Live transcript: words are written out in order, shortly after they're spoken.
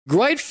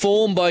Great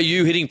form by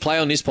you hitting play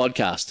on this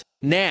podcast.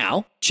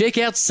 Now, check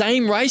out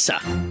Same Racer,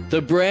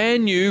 the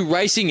brand new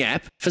racing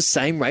app for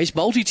same race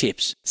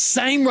multi-tips.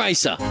 Same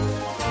Racer.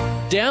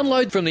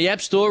 Download from the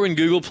App Store and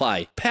Google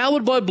Play.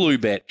 Powered by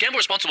Bluebet. Gamble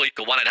responsibly.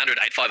 Call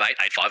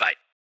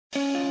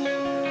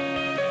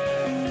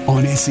 1-800-858-858.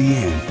 On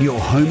SEN, your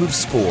home of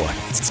sport.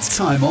 It's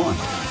Time On.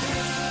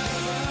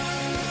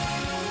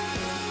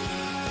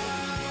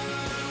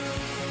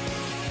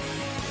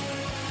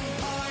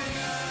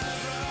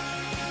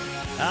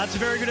 It's a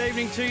very good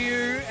evening to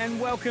you and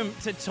welcome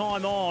to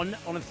Time On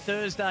a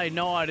Thursday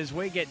night as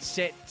we get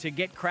set to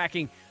get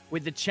cracking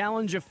with the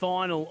Challenger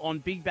final on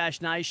Big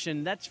Bash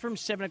Nation. That's from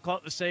 7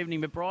 o'clock this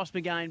evening, but Bryce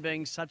McGain,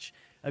 being such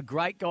a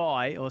great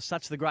guy, or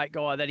such the great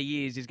guy that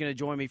he is going to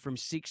join me from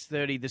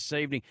 6:30 this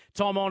evening.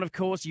 Time On, of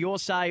course, your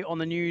say on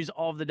the news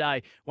of the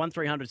day.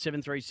 1300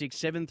 736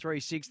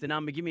 736, the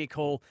number. Give me a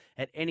call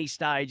at any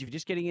stage. If you're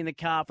just getting in the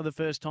car for the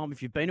first time,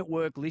 if you've been at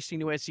work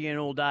listening to SEN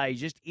all day,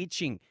 just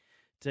itching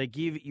to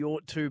give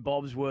your two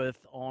bobs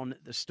worth on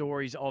the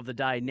stories of the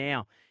day,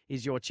 now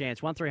is your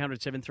chance.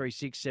 1300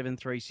 736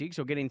 736,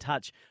 or get in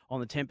touch on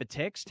the Temper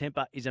text.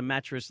 Temper is a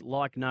mattress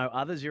like no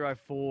other.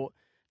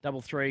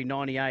 0433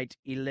 98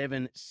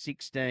 11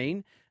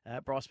 16.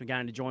 Bryce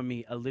McGain to join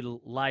me a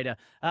little later.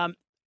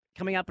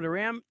 Coming up in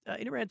around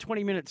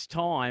 20 minutes'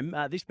 time,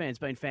 this man's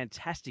been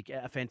fantastic,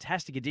 a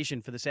fantastic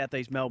addition for the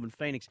Southeast Melbourne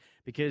Phoenix,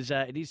 because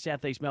it is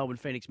Southeast Melbourne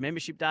Phoenix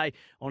Membership Day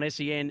on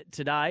SEN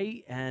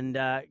today,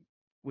 and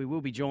we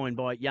will be joined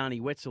by Yanni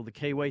Wetzel, the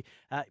Kiwi.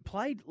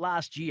 Played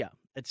last year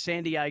at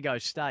San Diego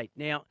State.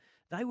 Now,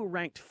 they were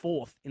ranked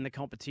fourth in the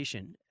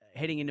competition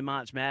heading into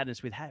March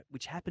Madness,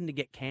 which happened to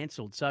get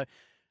cancelled. So I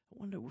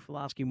wonder if we'll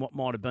ask him what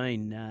might have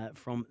been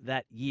from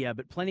that year.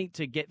 But plenty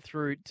to get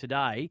through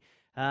today.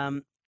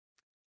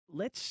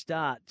 Let's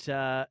start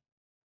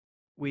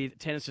with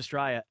Tennis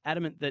Australia.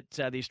 Adamant that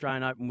the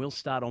Australian Open will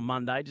start on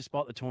Monday,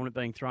 despite the tournament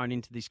being thrown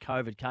into this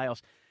COVID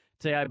chaos.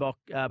 TO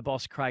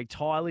boss Craig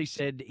Tiley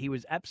said he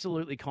was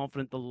absolutely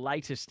confident the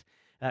latest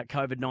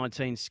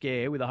COVID-19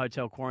 scare with a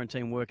hotel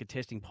quarantine worker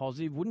testing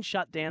positive wouldn't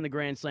shut down the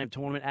Grand Slam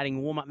tournament,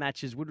 adding warm-up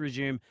matches would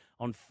resume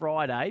on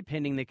Friday,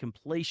 pending the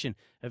completion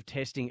of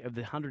testing of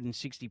the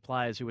 160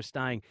 players who were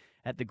staying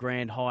at the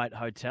Grand Hyatt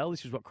Hotel.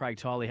 This is what Craig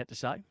Tiley had to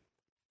say.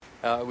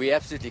 We're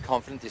absolutely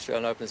confident the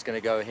Australian Open is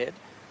going to go ahead.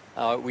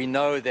 We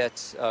know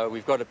that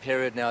we've got a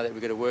period now that we're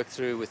going to work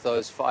through with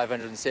those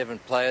 507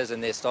 players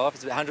and their staff.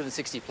 It's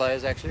 160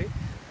 players, actually,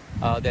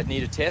 that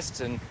need a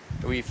test, and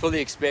we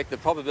fully expect, the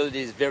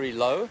probability is very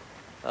low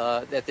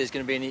that there's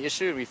going to be any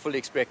issue. We fully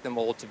expect them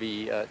all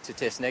to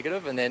test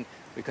negative, and then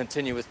we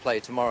continue with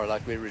play tomorrow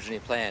like we originally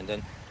planned.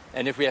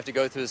 And if we have to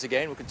go through this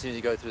again, we'll continue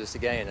to go through this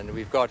again. And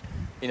we've got,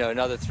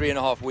 another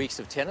 3.5 weeks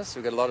of tennis.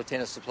 We've got a lot of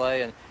tennis to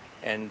play,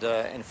 and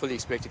fully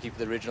expect to keep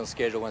the original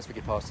schedule once we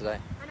get past today.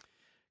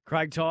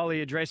 Craig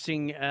Tiley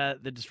addressing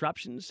the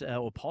disruptions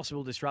or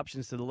possible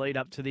disruptions to the lead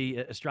up to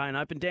the Australian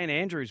Open. Dan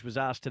Andrews was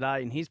asked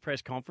today in his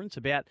press conference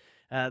about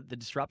the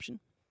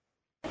disruption.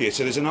 Yeah,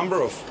 so there's a number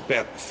of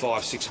about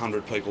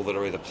 500-600 people that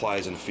are either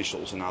players and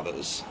officials and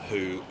others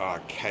who are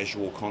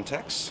casual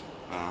contacts.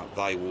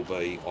 They will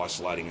be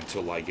isolating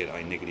until they get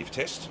a negative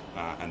test,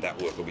 and that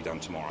work will be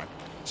done tomorrow.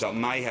 So it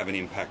may have an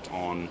impact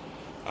on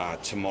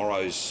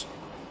tomorrow's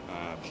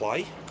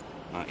play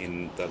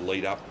in the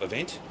lead-up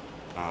event.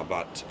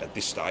 But at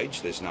this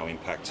stage, there's no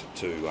impact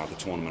to the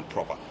tournament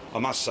proper. I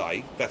must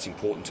say, that's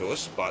important to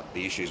us, but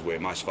the issues we're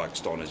most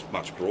focused on is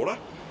much broader,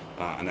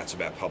 and that's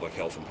about public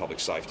health and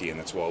public safety, and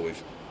that's why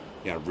we've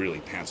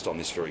really pounced on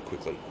this very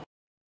quickly.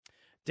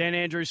 Dan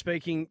Andrews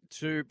speaking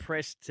to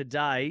press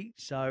today.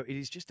 So it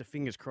is just a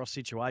fingers crossed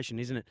situation,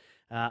 isn't it?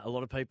 A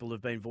lot of people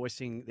have been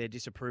voicing their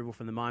disapproval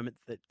from the moment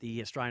that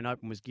the Australian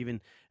Open was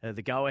given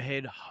the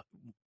go-ahead,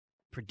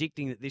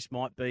 predicting that this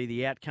might be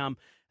the outcome.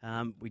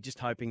 We're just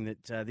hoping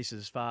that this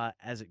is as far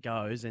as it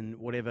goes, and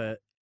whatever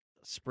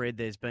spread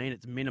there's been,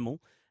 it's minimal,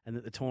 and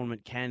that the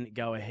tournament can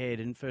go ahead,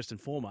 and first and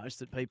foremost,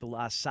 that people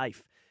are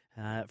safe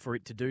for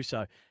it to do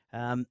so.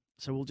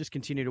 So we'll just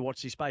continue to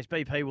watch this space.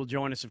 BP will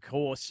join us, of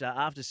course,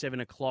 after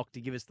 7 o'clock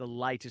to give us the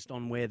latest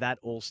on where that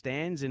all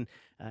stands and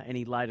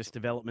any latest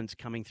developments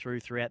coming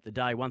throughout the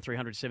day.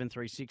 1300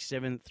 736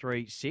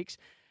 736.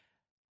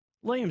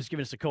 Liam's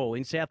given us a call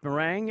in South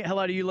Morang.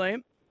 Hello to you,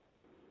 Liam.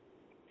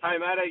 Hey,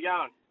 mate, how you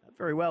going?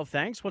 Very well,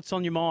 thanks. What's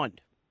on your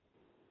mind?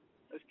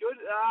 That's good.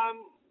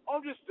 I'm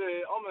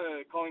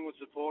a Collingwood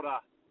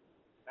supporter,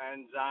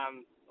 and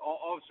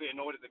obviously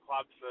annoyed at the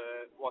club for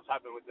what's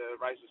happened with the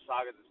racist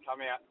saga that's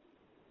come out.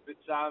 But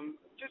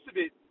just a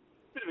bit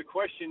of a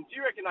question. Do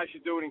you reckon they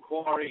should do an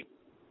inquiry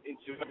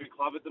into every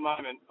club at the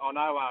moment? I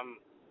know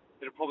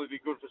it'll probably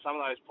be good for some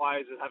of those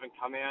players that haven't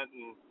come out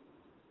and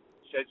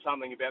said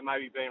something about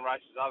maybe being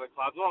racist at other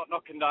clubs.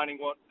 Not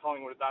condoning what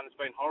Collingwood have done. It's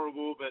been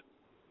horrible, but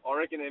I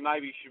reckon there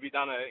maybe should be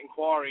done an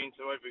inquiry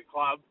into every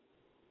club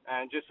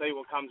and just see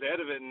what comes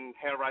out of it and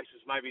how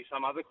racist maybe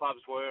some other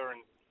clubs were,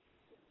 and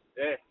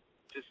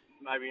just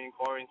maybe an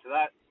inquiry into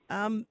that.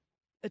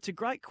 It's a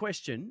great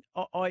question.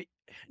 I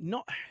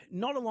not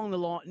along the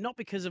line, not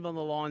because of on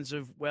the lines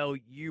of, well,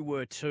 you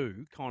were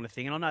too kind of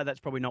thing. And I know that's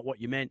probably not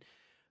what you meant,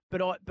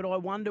 but I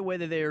wonder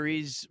whether there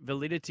is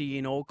validity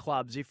in all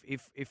clubs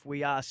if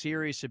we are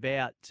serious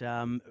about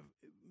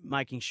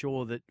making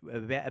sure that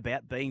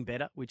about being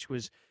better, which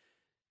was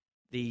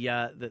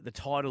the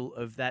title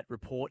of that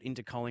report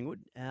into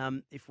Collingwood.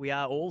 If we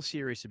are all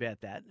serious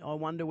about that, I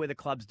wonder whether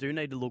clubs do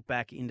need to look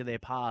back into their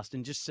past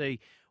and just see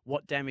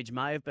what damage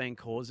may have been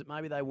caused that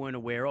maybe they weren't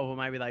aware of, or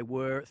maybe they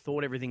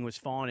thought everything was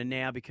fine, and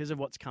now because of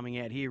what's coming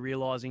out here,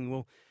 realising,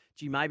 well,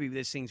 gee, maybe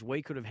there's things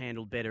we could have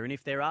handled better. And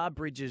if there are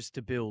bridges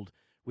to build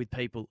with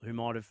people who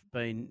might have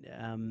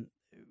been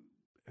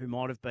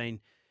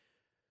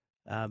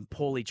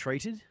poorly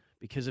treated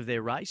because of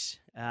their race,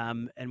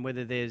 and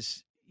whether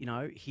there's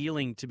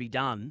healing to be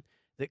done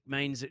that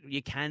means that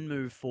you can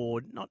move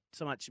forward. Not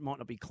so much, it might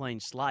not be clean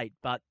slate,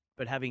 but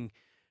having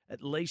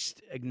at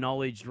least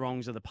acknowledged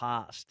wrongs of the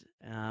past,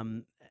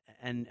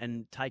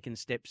 and taken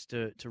steps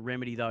to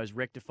remedy those,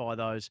 rectify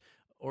those,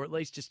 or at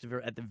least just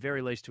at the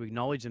very least to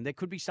acknowledge them. There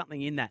could be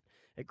something in that.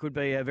 It could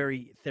be a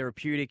very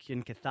therapeutic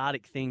and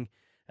cathartic thing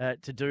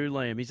to do,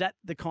 Liam. Is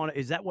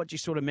that what you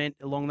sort of meant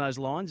along those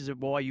lines? Is it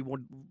why you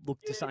would look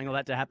to something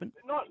like that to happen?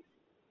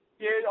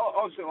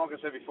 Obviously, like I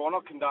said before,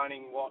 not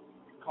condoning what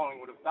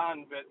Collingwood have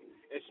done, but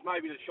it's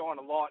maybe to shine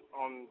a light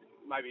on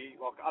maybe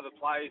like other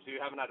players who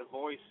haven't had a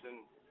voice,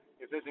 and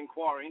if there's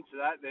inquiry into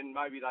that, then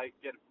maybe they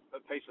get a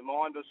peace of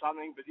mind or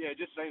something. But yeah, it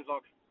just seems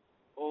like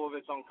all of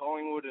it's on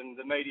Collingwood and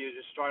the media is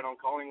just straight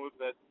on Collingwood.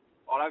 But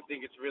I don't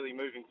think it's really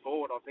moving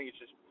forward. I think it's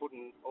just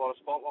putting a lot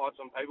of spotlights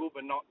on people,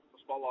 but not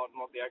the spotlight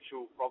on what the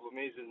actual problem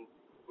is, and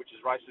which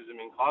is racism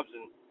in clubs.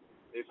 And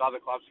if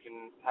other clubs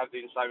can have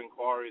the same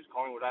inquiry as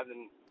Collingwood have,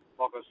 then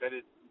like I said,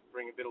 it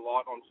bring a bit of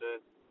light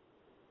onto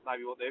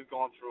maybe what they've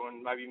gone through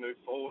and maybe move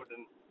forward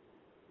and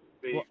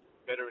be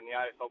better in the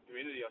AFL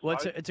community, I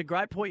suppose. Well, it's a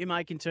great point you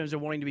make in terms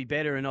of wanting to be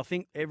better, and I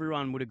think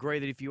everyone would agree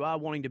that if you are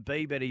wanting to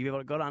be better,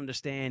 you've got to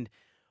understand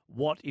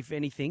what, if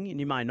anything, and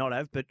you may not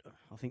have, but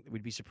I think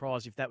we'd be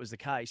surprised if that was the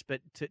case,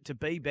 but to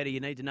be better, you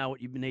need to know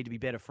what you need to be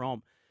better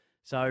from.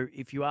 So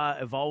if you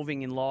are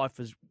evolving in life,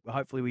 as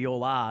hopefully we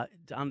all are,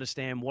 to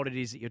understand what it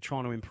is that you're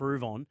trying to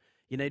improve on,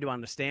 you need to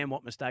understand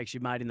what mistakes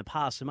you've made in the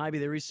past. So maybe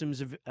there is some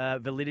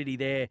validity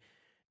there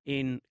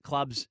in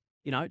clubs,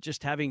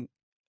 just having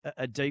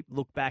a deep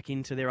look back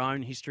into their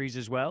own histories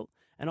as well.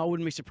 And I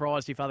wouldn't be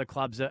surprised if other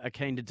clubs are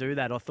keen to do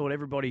that. I thought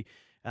everybody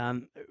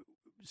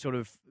sort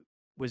of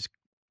was,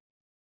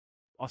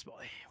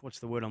 what's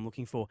the word I'm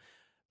looking for?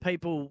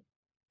 People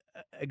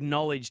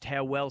acknowledged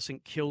how well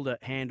St Kilda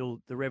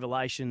handled the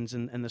revelations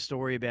and the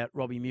story about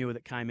Robbie Muir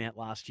that came out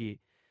last year.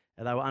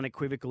 They were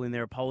unequivocal in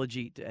their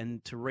apology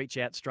and to reach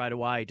out straight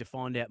away to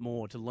find out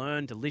more, to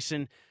learn, to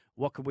listen.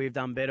 What could we have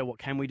done better? What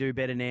can we do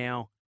better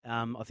now?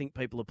 I think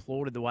people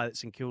applauded the way that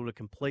St Kilda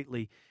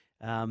completely,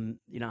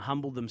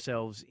 humbled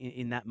themselves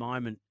in that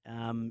moment.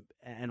 And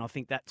I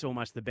think that's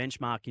almost the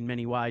benchmark in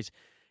many ways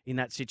in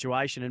that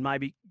situation. And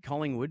maybe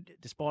Collingwood,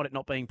 despite it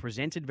not being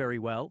presented very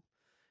well,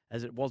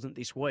 as it wasn't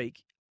this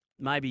week,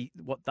 maybe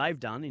what they've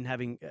done in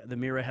having the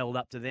mirror held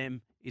up to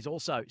them is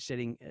also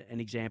setting an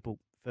example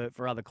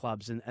for other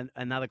clubs.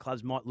 And other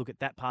clubs might look at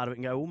that part of it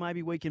and go, well,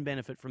 maybe we can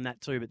benefit from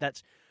that too. But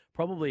that's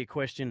probably a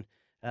question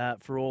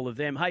for all of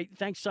them. Hey,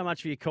 thanks so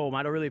much for your call,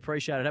 mate. I really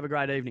appreciate it. Have a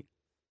great evening.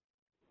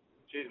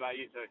 Cheers, mate.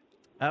 You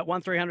too.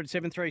 1300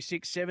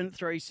 736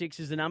 736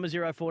 is the number.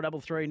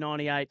 0433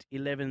 98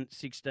 11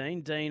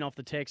 16. Dean off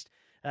the text.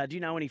 Do you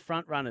know any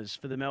front runners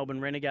for the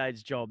Melbourne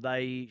Renegades job?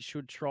 They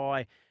should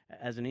try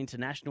as an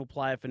international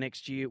player for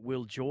next year.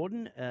 Will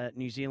Jordan,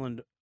 New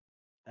Zealand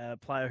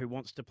player who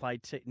wants to play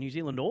New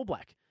Zealand All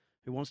Black,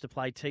 who wants to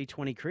play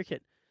T20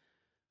 cricket.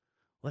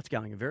 Well, that's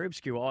going very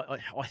obscure.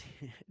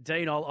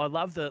 Dean, I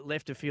love the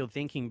left of field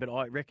thinking, but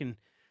I reckon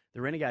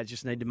the Renegades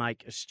just need to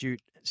make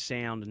astute,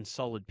 sound and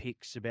solid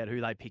picks about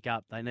who they pick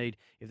up. They need,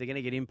 if they're going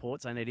to get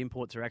imports, they need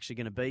imports who are actually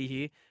going to be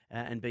here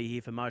and be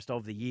here for most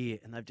of the year.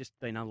 And they've just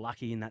been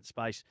unlucky in that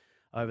space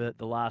over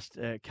the last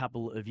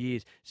couple of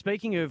years.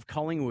 Speaking of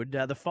Collingwood,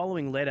 the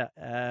following letter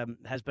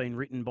has been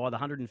written by the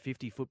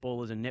 150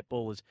 footballers and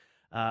netballers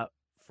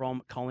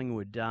from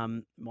Collingwood.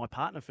 My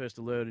partner first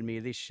alerted me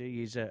of this.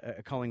 She is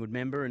a Collingwood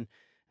member, and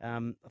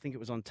I think it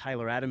was on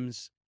Taylor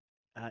Adams'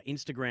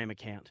 Instagram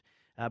account.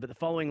 But the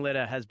following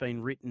letter has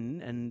been written,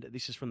 and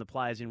this is from the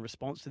players in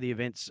response to the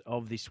events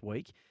of this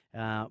week.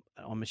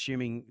 I'm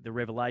assuming the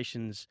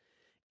revelations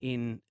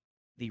in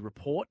the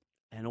report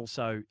and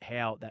also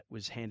how that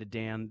was handed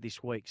down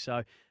this week.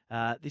 So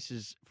this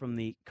is from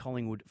the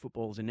Collingwood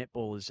footballers and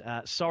netballers.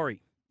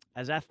 Sorry.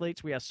 As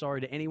athletes, we are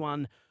sorry to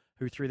anyone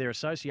who, through their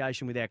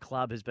association with our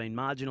club, has been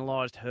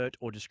marginalised, hurt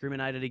or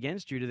discriminated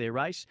against due to their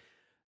race.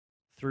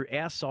 Through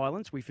our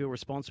silence, we feel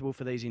responsible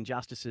for these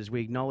injustices.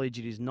 We acknowledge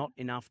it is not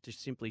enough to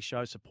simply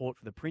show support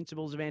for the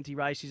principles of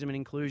anti-racism and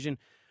inclusion.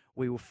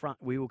 We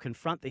will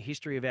confront the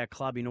history of our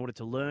club in order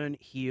to learn,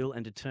 heal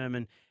and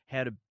determine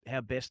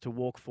how best to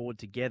walk forward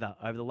together.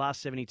 Over the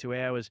last 72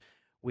 hours,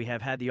 we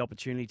have had the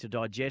opportunity to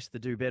digest the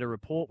Do Better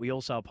report. We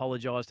also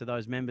apologise to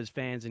those members,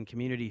 fans and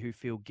community who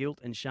feel guilt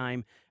and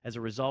shame as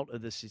a result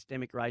of the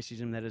systemic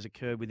racism that has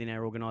occurred within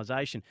our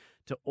organisation.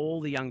 To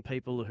all the young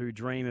people who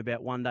dream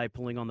about one day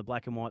pulling on the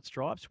black and white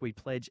stripes, we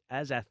pledge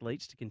as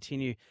athletes to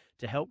continue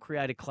to help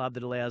create a club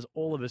that allows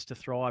all of us to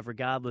thrive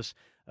regardless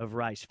of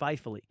race.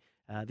 Faithfully,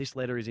 this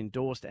letter is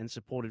endorsed and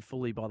supported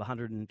fully by the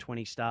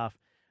 120 staff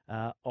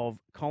of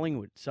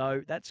Collingwood.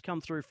 So that's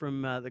come through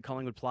from the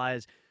Collingwood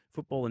players,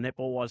 football and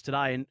netball wise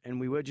today, and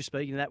we were just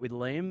speaking to that with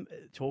Liam,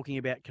 talking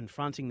about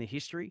confronting the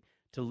history,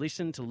 to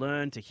listen, to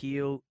learn, to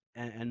heal,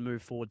 and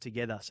move forward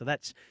together. So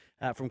that's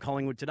from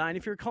Collingwood today. And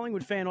if you're a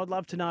Collingwood fan, I'd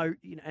love to know,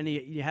 and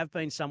you have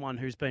been someone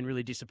who's been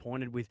really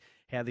disappointed with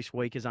how this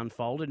week has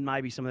unfolded, and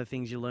maybe some of the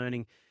things you're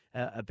learning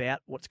about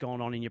what's gone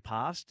on in your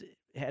past.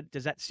 How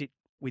does that sit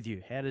with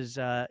you? How does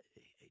that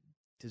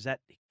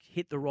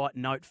hit the right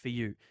note for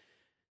you?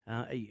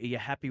 Are you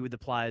happy with the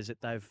players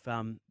that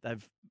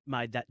they've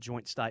made that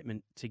joint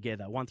statement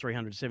together?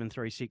 1300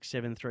 736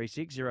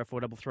 736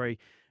 0433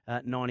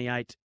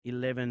 98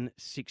 11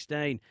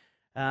 16.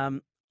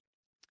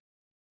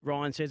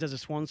 Ryan says, as a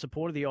Swan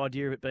supporter, the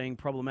idea of it being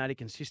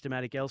problematic and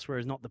systematic elsewhere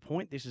is not the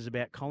point. This is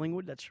about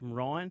Collingwood. That's from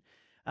Ryan.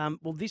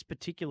 Well, this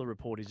particular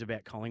report is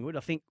about Collingwood.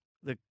 I think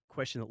the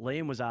question that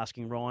Liam was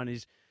asking, Ryan,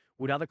 is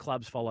would other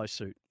clubs follow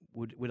suit?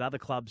 Would other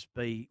clubs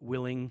be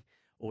willing,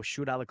 or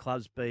should other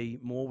clubs be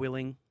more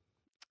willing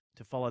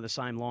to follow the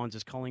same lines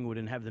as Collingwood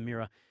and have the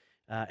mirror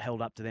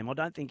held up to them? I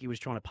don't think he was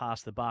trying to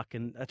pass the buck,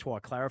 and that's why I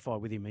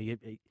clarified with him.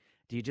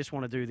 Do you just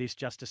want to do this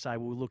just to say,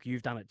 well, look,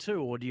 you've done it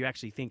too, or do you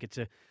actually think it's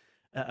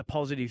a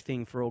positive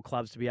thing for all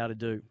clubs to be able to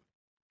do?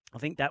 I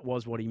think that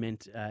was what he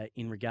meant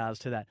in regards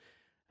to that.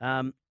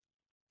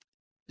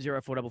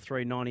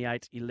 0433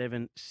 98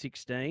 11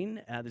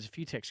 16. There's a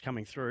few texts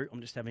coming through. I'm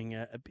just having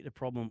a bit of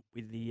problem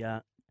with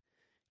the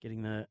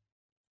getting them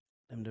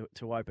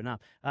to open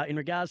up. In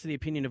regards to the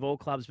opinion of all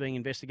clubs being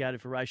investigated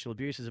for racial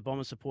abuse, as a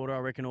Bomber supporter, I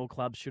reckon all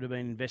clubs should have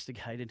been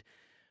investigated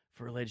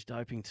for alleged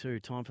doping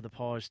too. Time for the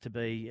Pies to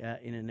be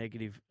in a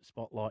negative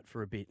spotlight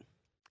for a bit.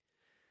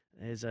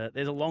 There's a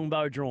long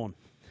bow drawn.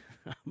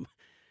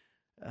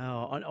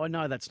 I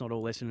know that's not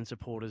all Essendon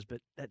supporters,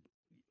 but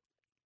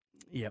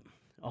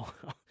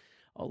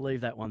I'll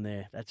leave that one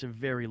there. That's a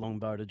very long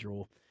bow to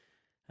draw.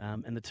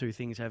 And the two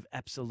things have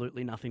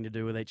absolutely nothing to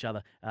do with each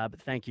other.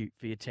 But thank you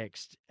for your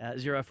text.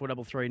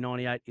 0433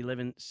 98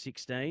 11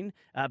 16.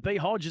 B.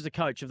 Hodge is the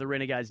coach of the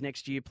Renegades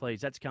next year,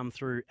 please. That's come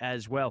through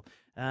as well.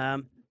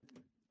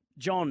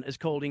 John is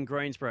called in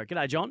Greensboro.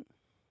 G'day, John.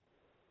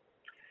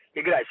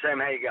 Yeah, g'day, Sam.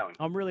 How you going?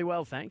 I'm really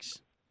well,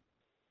 thanks.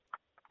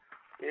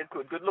 Yeah,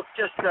 good. Look,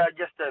 just to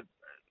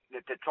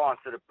try and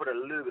sort of put a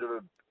little bit of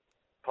a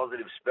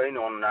positive spin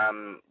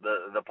on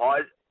the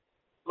Pies.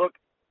 Look,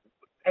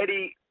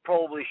 Eddie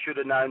probably should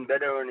have known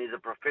better, and he's a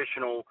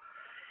professional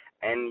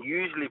and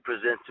usually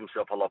presents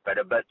himself a lot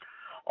better. But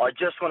I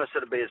just want to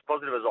sort of be as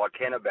positive as I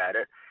can about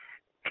it,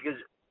 because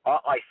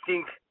I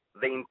think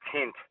the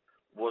intent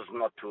was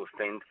not to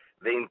offend.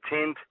 The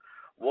intent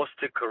was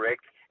to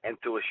correct and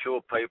to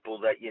assure people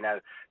that,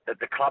 that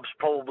the club's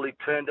probably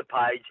turned a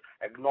page,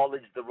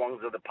 acknowledged the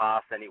wrongs of the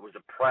past, and it was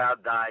a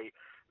proud day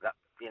that,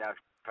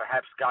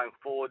 perhaps going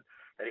forward,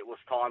 that it was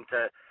time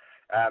to,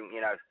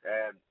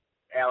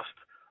 oust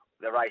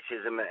the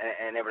racism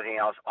and everything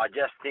else. I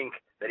just think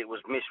that it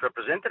was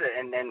misrepresented,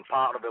 and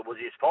part of it was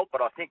his fault,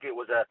 but I think it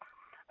was a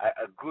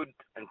good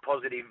and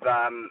positive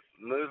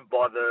move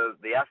by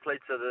the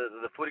athletes of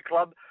the footy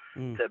club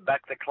to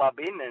back the club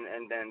in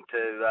and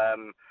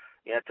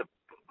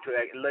to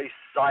at least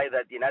say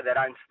that, they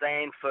don't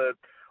stand for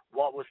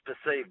what was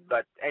perceived.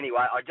 But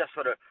anyway, I just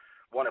sort of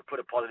want to put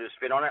a positive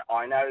spin on it.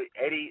 I know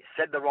Eddie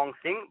said the wrong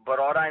thing, but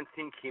I don't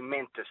think he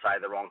meant to say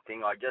the wrong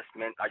thing. I just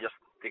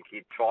think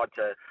he tried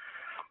to,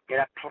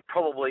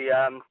 probably,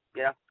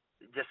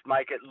 just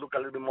make it look a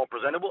little bit more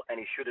presentable, and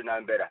he should have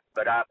known better.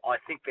 But I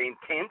think the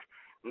intent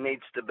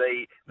needs to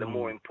be the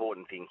more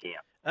important thing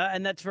here.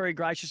 And that's very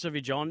gracious of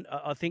you, John.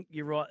 I think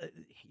you're right.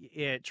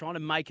 Yeah, trying to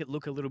make it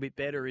look a little bit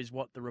better is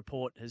what the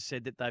report has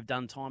said that they've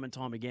done time and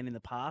time again in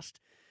the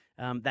past.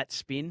 That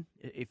spin,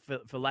 if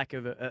for lack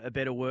of a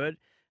better word,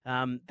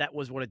 that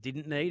was what it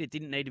didn't need. It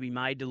didn't need to be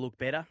made to look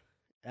better.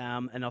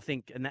 And I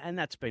think, and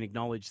that's been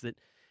acknowledged, that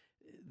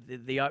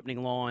the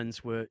opening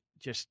lines were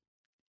just,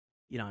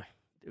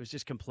 it was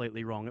just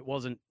completely wrong. It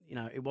wasn't,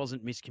 it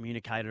wasn't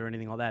miscommunicated or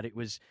anything like that. It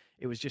was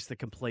just the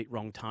complete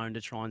wrong tone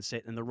to try and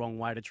set, and the wrong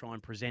way to try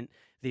and present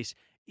this.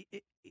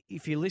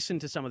 If you listen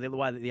to some of the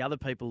way that the other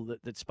people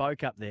that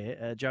spoke up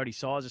there, Jodie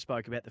Sizer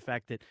spoke about the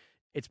fact that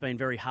it's been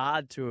very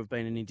hard to have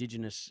been an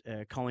Indigenous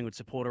Collingwood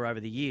supporter over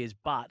the years,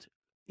 but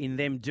in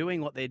them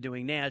doing what they're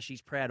doing now,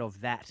 she's proud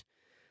of that.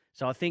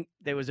 So I think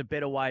there was a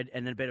better way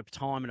and a better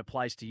time and a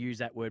place to use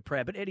that word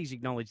proud. But Eddie's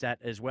acknowledged that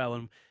as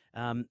well,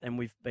 and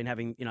we've been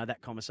having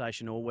that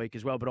conversation all week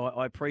as well. But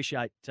I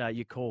appreciate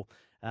your call.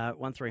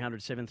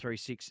 1300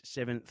 736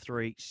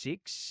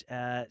 736.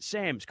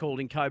 Sam's called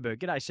in Coburg.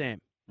 G'day, Sam.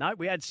 No,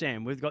 we had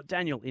Sam. We've got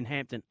Daniel in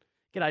Hampton.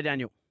 G'day,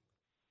 Daniel.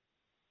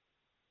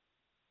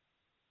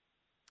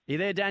 You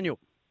there, Daniel?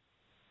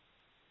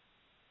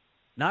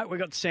 No, we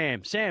got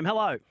Sam. Sam,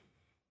 hello.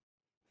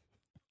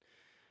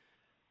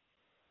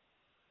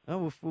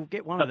 Oh, we'll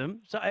get one of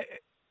them. So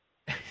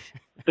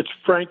It's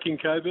Frank in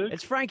Coburg.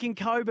 it's Frank in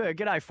Coburg.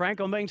 G'day, Frank.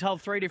 I'm being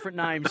told 3 different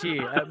names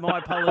here. My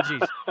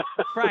apologies.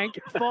 Frank,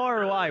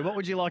 fire away. What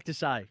would you like to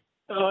say?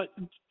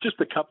 Just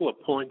a couple of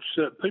points.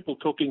 People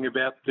talking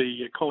about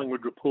the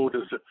Collingwood report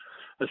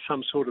as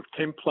some sort of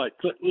template.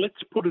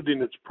 Let's put it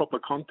in its proper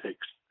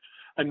context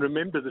and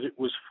remember that it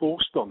was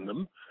forced on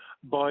them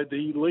by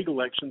the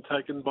legal action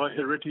taken by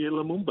Heritier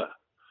Lumumba.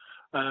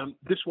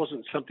 This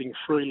wasn't something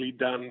freely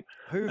done.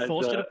 Who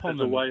forced it upon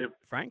them,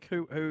 Frank?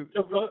 Who?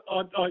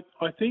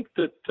 I think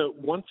that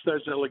once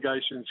those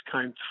allegations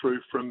came through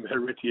from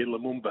Heritier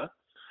Lumumba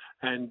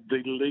and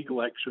the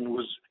legal action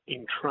was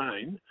in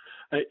train,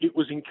 it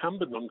was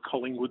incumbent on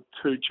Collingwood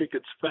to check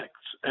its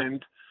facts.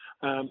 And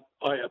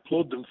I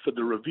applaud them for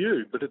the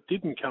review, but it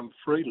didn't come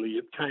freely.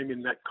 It came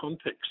in that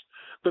context.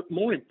 But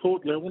more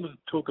importantly, I wanted to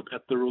talk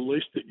about the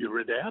release that you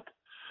read out.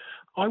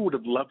 I would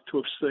have loved to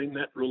have seen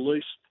that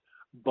released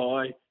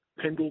by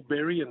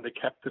Pendlebury and the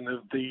captain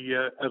of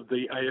the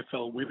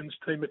AFL women's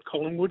team at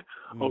Collingwood.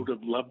 I would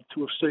have loved to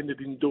have seen it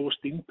endorsed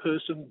in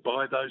person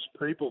by those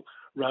people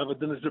rather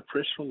than as a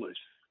press release.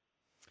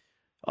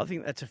 I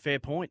think that's a fair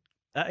point.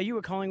 Are you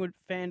a Collingwood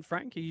fan,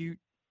 Frank? Are you?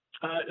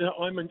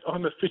 I'm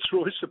a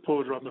Fitzroy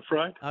supporter, I'm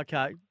afraid.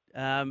 Okay.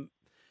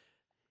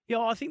 Yeah,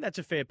 I think that's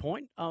a fair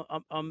point.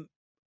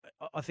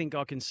 I think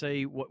I can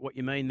see what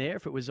you mean there.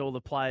 If it was all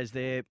the players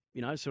there,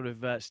 sort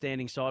of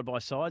standing side by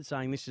side,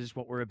 saying this is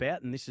what we're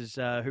about and this is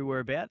who we're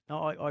about.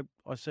 I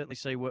certainly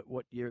see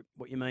what you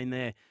mean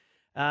there.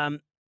 And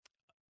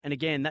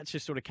again, that's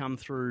just sort of come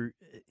through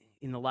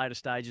in the later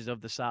stages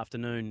of this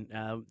afternoon.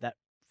 That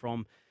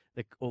from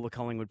all the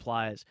Collingwood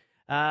players.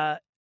 Now,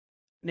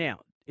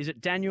 is it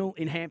Daniel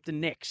in Hampton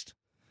next?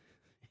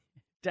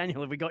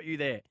 Daniel, have we got you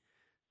there?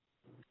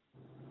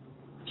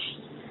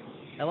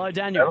 Hello,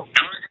 Daniel.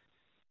 Hello.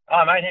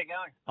 Hi, mate. How you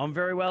going? I'm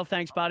very well,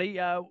 thanks, buddy.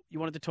 You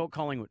wanted to talk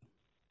Collingwood?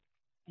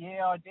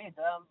 Yeah, I did.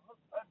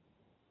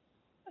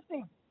 I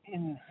think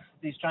in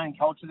the Australian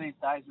culture these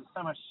days, there's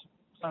so much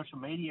social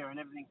media and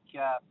everything,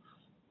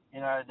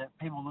 that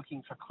people are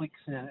looking for clicks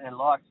and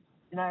likes.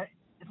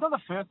 It's not the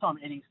first time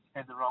Eddie's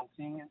said the wrong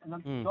thing. And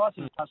the guys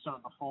who touched on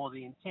it before,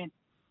 the intent,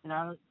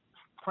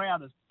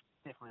 proud is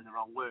definitely the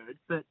wrong word.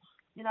 But,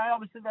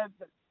 obviously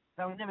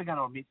they were never going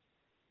to admit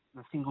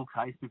the single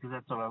case because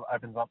that sort of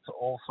opens up to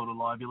all sort of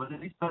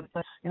liabilities. But,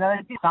 they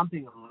did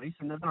something at least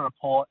and they've done a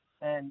report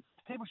and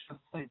people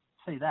should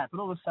see that. But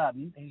all of a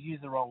sudden, he's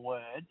used the wrong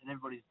word and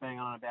everybody's banging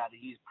on about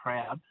he is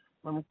proud.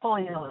 When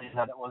fully realised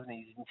that wasn't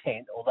his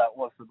intent or that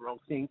was the wrong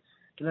thing.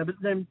 But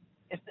then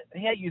if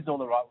he had used all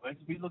the right words,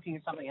 he'd be looking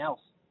at something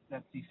else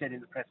that he said in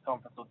the press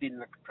conference or did in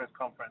the press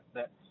conference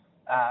that,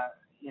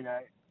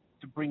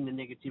 to bring the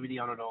negativity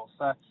on it all.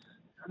 So I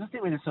just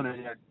think we just sort of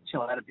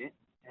chill out a bit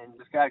and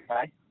just go,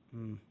 okay.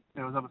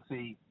 There was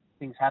obviously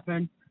things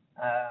happen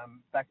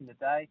back in the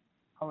day.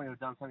 Collingwood have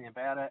done something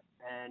about it,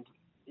 and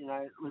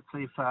let's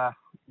see if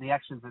the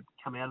actions that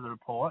come out of the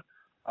report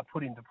are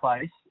put into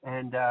place,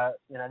 and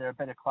they're a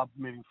better club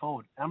moving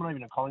forward. I'm not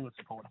even a Collingwood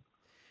supporter.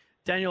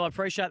 Daniel, I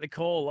appreciate the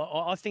call.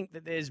 I think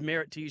that there's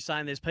merit to you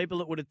saying there's people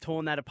that would have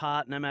torn that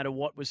apart no matter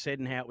what was said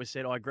and how it was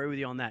said. I agree with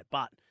you on that,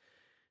 but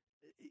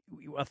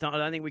I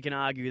don't think we can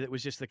argue that it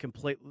was just the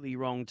completely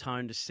wrong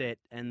tone to set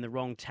and the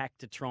wrong tack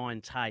to try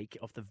and take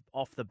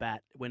off the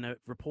bat when a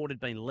report had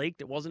been leaked.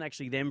 It wasn't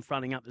actually them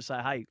fronting up to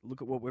say, hey,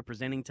 look at what we're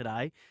presenting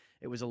today.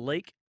 It was a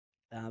leak.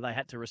 They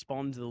had to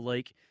respond to the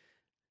leak.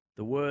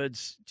 The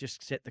words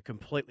just set the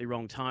completely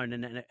wrong tone,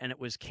 and it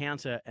was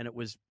counter, and it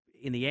was,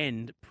 in the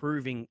end,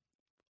 proving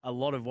a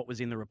lot of what was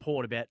in the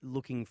report about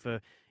looking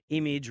for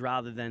image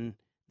rather than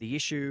the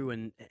issue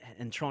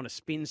and trying to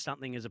spin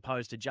something as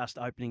opposed to just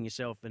opening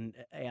yourself and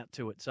out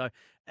to it. So,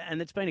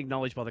 and it's been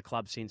acknowledged by the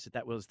club since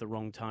that was the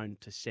wrong tone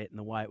to set and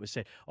the way it was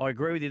set. I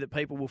agree with you that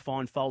people will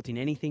find fault in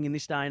anything in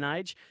this day and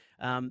age,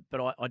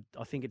 but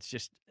I think it's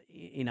just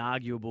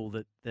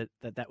inarguable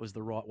that was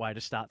the right way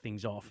to start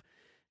things off.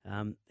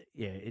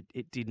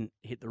 It didn't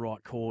hit the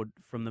right chord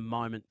from the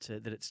moment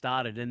that it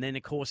started. And then,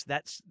 of course,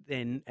 that's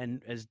then,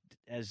 and as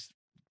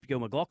Gil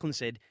McLaughlin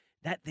said,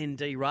 that then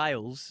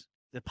derails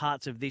the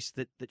parts of this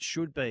that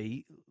should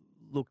be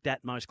looked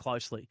at most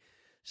closely.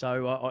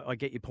 So I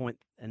get your point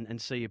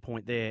and see your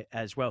point there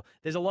as well.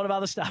 There's a lot of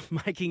other stuff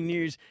making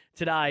news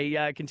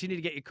today. Continue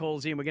to get your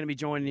calls in. We're going to be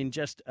joined in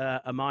just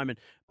a moment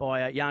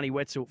by Yanni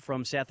Wetzel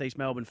from Southeast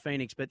Melbourne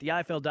Phoenix. But the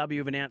AFLW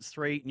have announced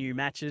 3 new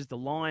matches. The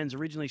Lions,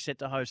 originally set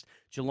to host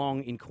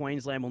Geelong in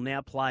Queensland, will now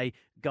play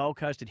Gold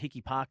Coast at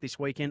Hickey Park this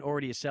weekend,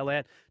 already a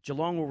sellout.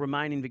 Geelong will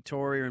remain in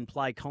Victoria and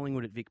play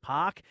Collingwood at Vic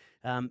Park.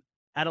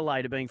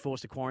 Adelaide are being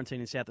forced to quarantine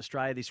in South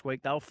Australia this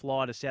week. They'll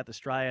fly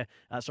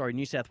to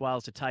New South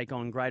Wales to take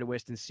on Greater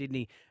Western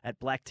Sydney at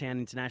Blacktown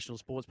International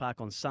Sports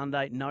Park on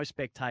Sunday. No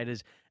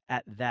spectators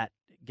at that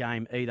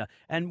game either.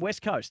 And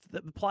West Coast,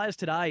 the players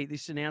today,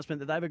 this announcement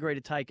that they've agreed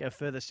to take a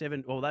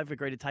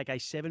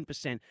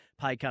 7%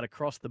 pay cut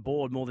across the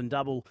board, more than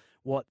double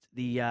what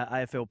the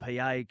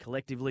AFLPA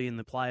collectively and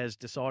the players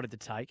decided to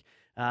take.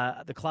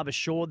 The club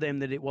assured them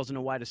that it wasn't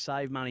a way to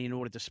save money in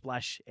order to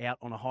splash out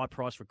on a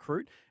high-price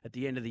recruit at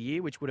the end of the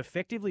year, which would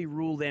effectively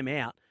rule them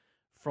out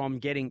from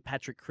getting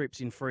Patrick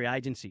Cripps in free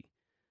agency.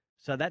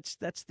 So that's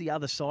the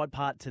other side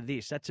part to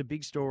this. That's a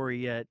big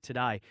story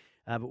today.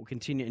 But we'll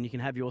continue, and you can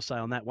have your say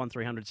on that.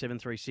 1300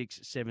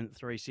 736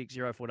 736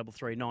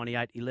 0433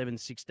 98 11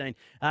 16.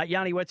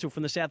 Yanni Wetzel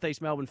from the South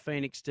East Melbourne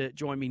Phoenix to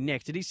join me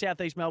next. It is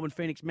South East Melbourne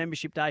Phoenix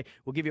Membership Day.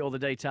 We'll give you all the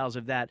details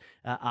of that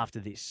after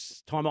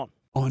this. Time on.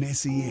 On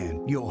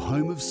SEN, your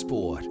home of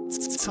sport.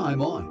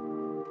 Time on.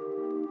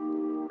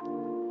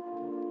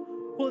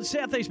 Well, it's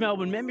South East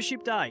Melbourne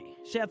Membership Day.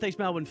 South East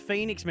Melbourne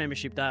Phoenix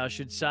Membership Day, I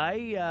should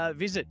say.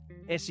 Visit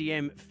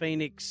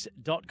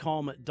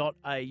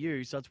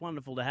semphoenix.com.au. So it's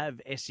wonderful to have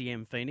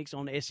SEM Phoenix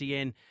on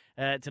SEN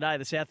today.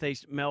 The South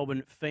East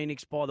Melbourne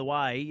Phoenix, by the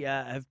way,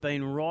 have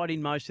been right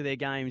in most of their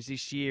games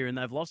this year, and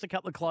they've lost a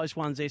couple of close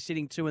ones. They're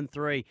sitting 2 and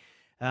 3.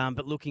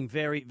 But looking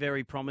very,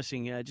 very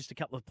promising. Just a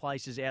couple of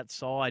places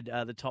outside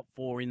the top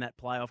 4 in that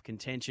playoff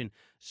contention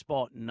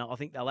spot. And I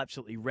think they'll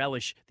absolutely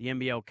relish the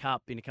NBL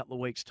Cup in a couple of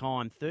weeks'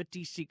 time.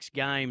 36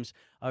 games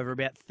over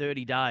about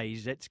 30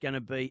 days. It's going to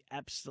be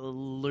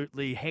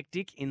absolutely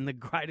hectic in the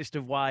greatest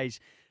of ways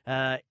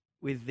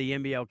with the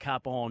NBL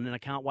Cup on. And I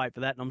can't wait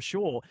for that. And I'm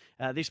sure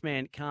this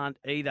man can't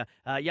either.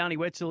 Yanni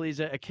Wetzel is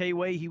a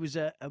Kiwi. He was,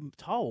 I'm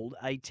told,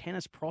 a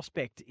tennis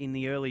prospect in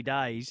the early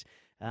days.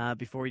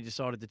 Before he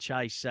decided to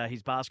chase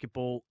his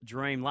basketball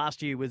dream.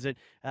 Last year was at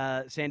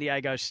San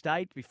Diego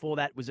State. Before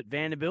that was at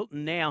Vanderbilt.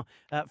 And now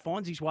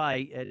finds his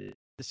way at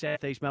the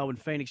South East Melbourne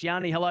Phoenix.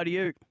 Yanni, hello to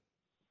you.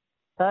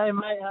 Hey,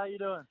 mate. How you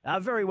doing?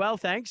 Very well,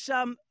 thanks.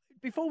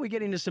 Before we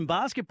get into some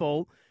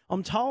basketball,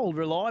 I'm told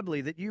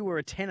reliably that you were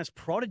a tennis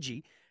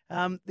prodigy.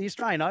 The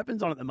Australian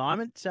Open's on at the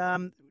moment.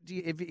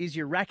 Is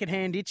your racket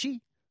hand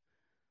itchy?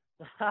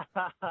 Not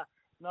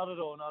at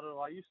all, not at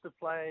all. I used to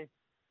play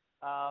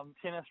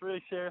tennis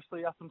really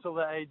seriously up until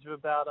the age of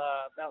about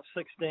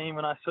 16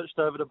 when I switched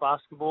over to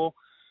basketball.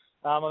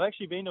 I've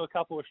actually been to a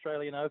couple of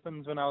Australian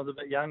Opens when I was a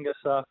bit younger,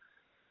 so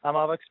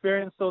I've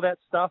experienced all that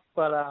stuff,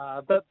 but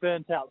a bit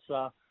burnt out,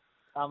 so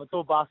it's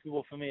all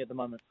basketball for me at the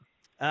moment.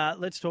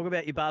 Let's talk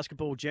about your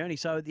basketball journey.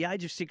 So at the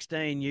age of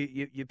 16,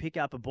 you pick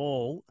up a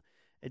ball.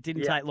 It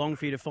didn't take long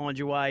for you to find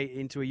your way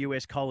into a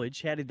US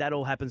college. How did that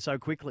all happen so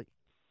quickly?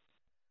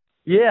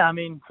 Yeah, I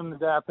mean, from the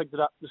day I picked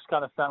it up, just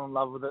kind of fell in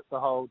love with it, the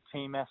whole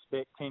team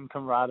aspect, team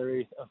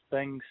camaraderie of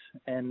things,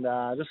 and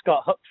just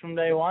got hooked from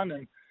day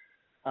one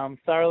and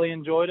thoroughly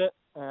enjoyed it.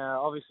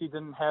 Obviously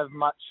didn't have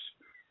much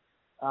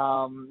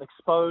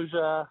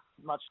exposure,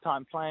 much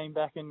time playing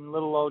back in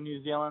little old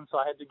New Zealand, so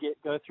I had to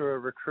go through a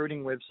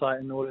recruiting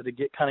website in order to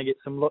get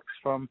some looks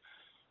from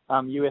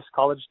US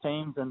college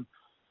teams, and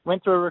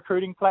went through a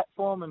recruiting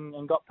platform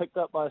and got picked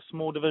up by a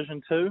small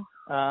Division 2.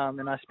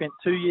 And I spent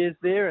 2 years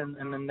there, and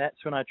then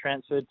that's when I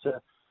transferred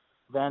to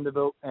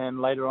Vanderbilt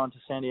and later on to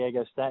San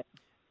Diego State.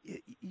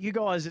 You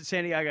guys at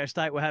San Diego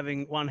State were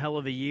having one hell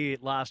of a year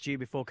last year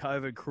before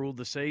COVID cruelled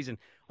the season.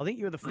 I think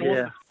you were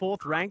the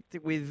fourth ranked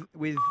with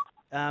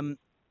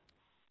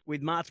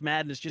March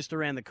Madness just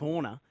around the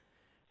corner.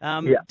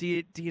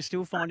 Do you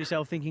still find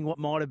yourself thinking what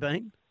might have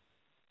been?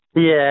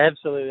 Yeah,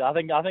 absolutely. I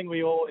think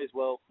we always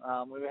will.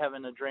 We were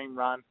having a dream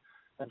run,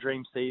 a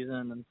dream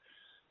season, and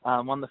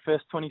won the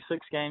first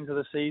 26 games of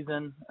the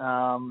season.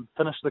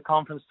 Finished the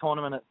conference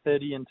tournament at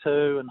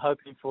 30-2, and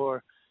hoping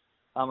for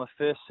a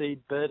first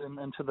seed bid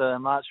into the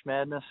March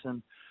Madness.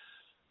 And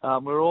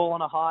we were all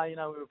on a high. We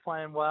were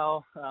playing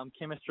well.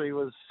 Chemistry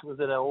was at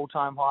an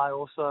all-time high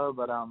also.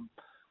 But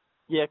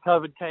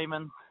COVID came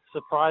in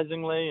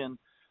surprisingly and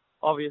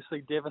obviously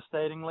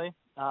devastatingly.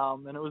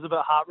 And it was a bit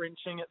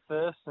heart-wrenching at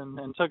first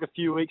and took a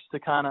few weeks to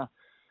kind of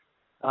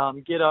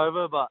get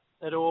over, but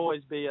it'll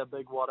always be a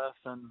big what-if.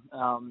 And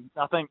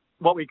I think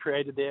what we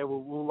created there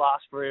will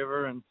last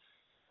forever. And,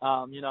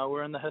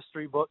 we're in the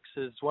history books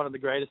as one of the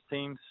greatest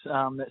teams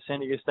that San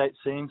Diego State's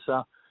seen.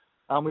 So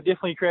we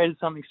definitely created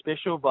something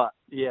special, but,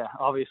 yeah,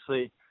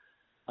 obviously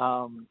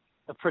a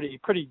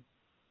pretty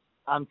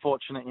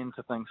unfortunate end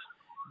to things.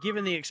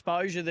 Given the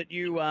exposure that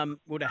you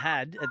would have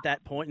had at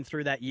that point and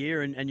through that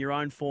year and your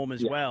own form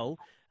as well,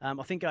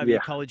 I think over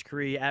your college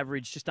career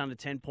averaged just under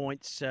 10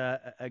 points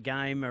a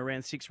game,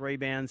 around 6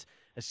 rebounds,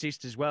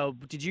 assists as well.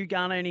 Did you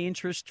garner any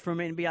interest from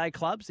NBA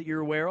clubs that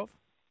you're aware of?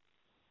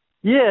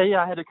 Yeah,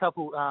 I had a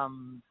couple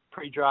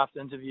pre-draft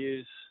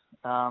interviews,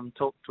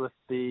 talked with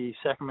the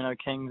Sacramento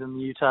Kings and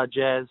the Utah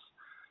Jazz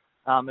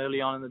early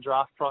on in the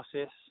draft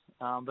process,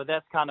 but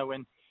that's kind of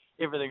when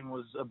everything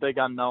was a big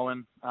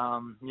unknown.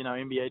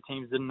 NBA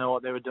teams didn't know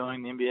what they were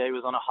doing. The NBA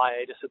was on a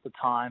hiatus at the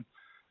time.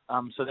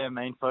 So their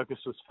main focus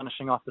was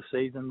finishing off the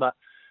season. But,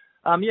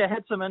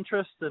 had some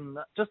interest, and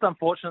just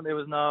unfortunate there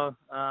was no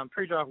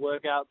pre-draft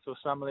workouts or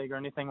summer league or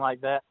anything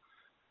like that.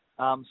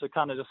 So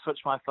kind of just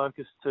switched my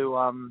focus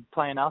to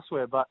playing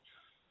elsewhere. But,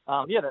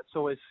 that's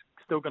always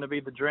still going to be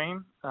the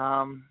dream.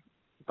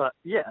 But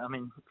yeah, I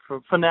mean,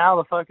 for now,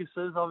 the focus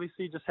is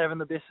obviously just having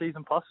the best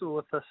season possible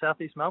with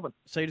Southeast Melbourne.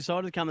 So you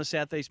decided to come to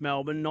Southeast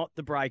Melbourne, not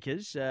the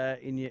Breakers,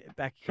 in your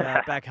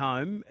back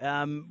home.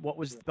 What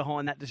was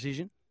behind that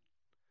decision?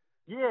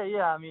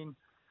 Yeah. I mean,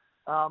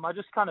 I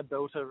just kind of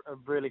built a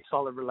really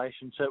solid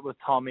relationship with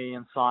Tommy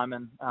and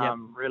Simon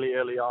really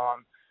early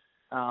on.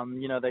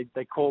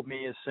 They called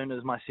me as soon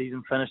as my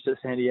season finished at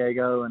San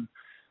Diego, and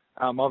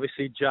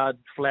obviously Judd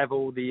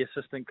Flavel, the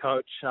assistant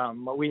coach,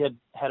 we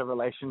had a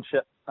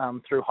relationship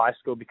through high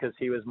school because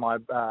he was my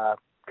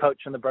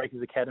coach in the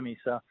Breakers Academy.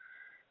 So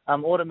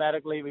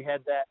automatically we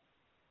had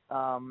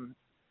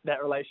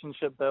that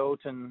relationship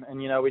built, and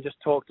we just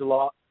talked a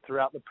lot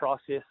throughout the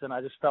process, and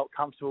I just felt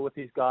comfortable with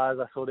these guys.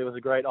 I thought there was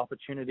a great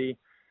opportunity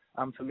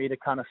for me to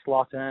kind of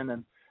slot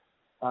in,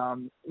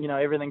 and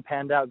everything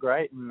panned out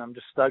great, and I'm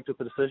just stoked with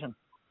the decision.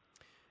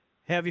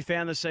 How have you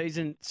found the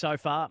season so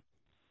far?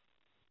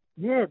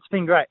 Yeah, it's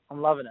been great.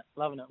 I'm loving it.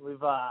 We've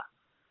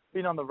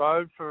been on the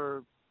road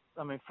from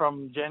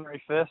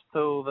January 1st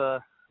till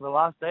the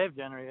last day of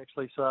January,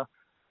 actually. So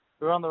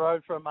we were on the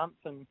road for a month,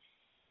 and it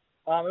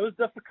was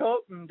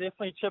difficult and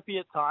definitely chippy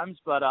at times,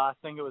 but I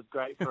think it was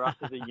great for us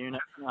as a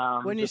unit.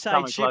 When you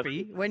say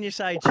chippy,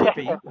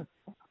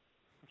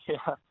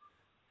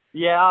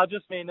 Yeah, I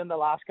just mean in the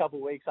last couple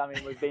of weeks. I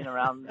mean, we've been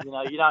around. You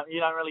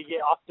don't really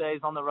get off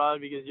days on the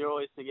road because you're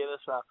always together.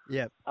 So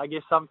yeah, I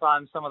guess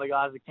sometimes some of the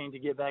guys are keen to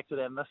get back to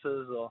their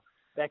missus or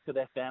back to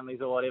their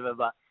families or whatever.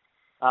 But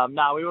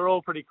no, we were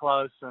all pretty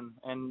close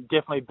and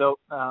definitely built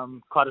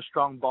quite a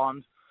strong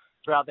bond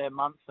throughout that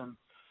month. And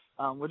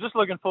we're just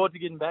looking forward to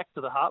getting back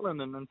to the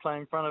Heartland and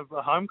playing in front of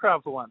a home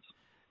crowd for once.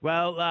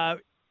 Well,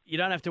 you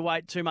don't have to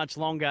wait too much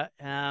longer.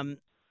 The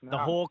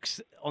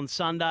Hawks on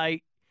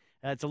Sunday.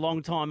 It's a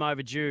long time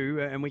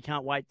overdue, and we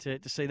can't wait to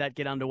see that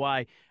get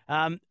underway.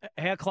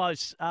 How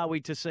close are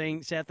we to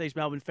seeing Southeast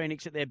Melbourne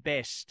Phoenix at their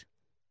best?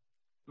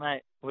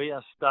 Mate, we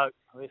are stoked.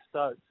 We're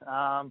stoked.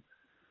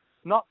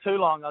 Not too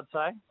long, I'd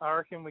say. I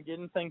reckon we're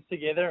getting things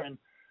together, and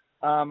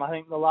I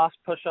think the last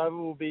pushover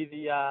will be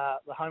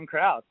the home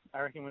crowd.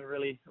 I reckon we're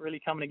really,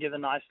 really coming together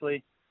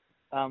nicely.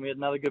 We had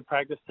another good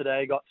practice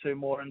today, got 2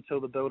 more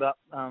until the build-up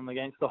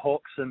against the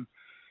Hawks, and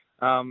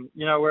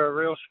we're a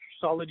real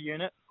solid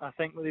unit. I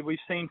think we've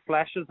seen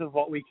flashes of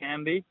what we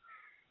can be,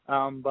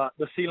 but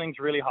the ceiling's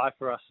really high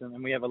for us,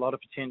 and we have a lot of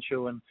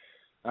potential, and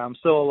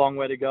still a long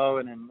way to go,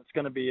 and it's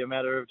going to be a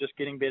matter of just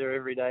getting better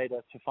every day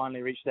to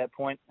finally reach that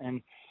point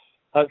and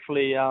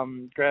hopefully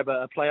grab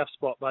a playoff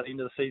spot by the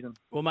end of the season.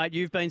 Well, mate,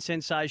 you've been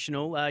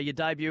sensational. Your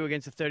debut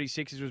against the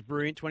 36ers was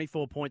brilliant,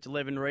 24 points,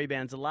 11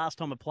 rebounds. The last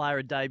time a player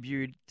had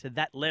debuted to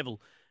that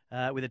level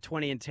with a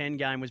 20-10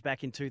 game was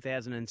back in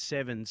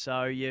 2007.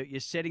 So you're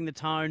setting the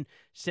tone,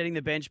 setting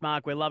the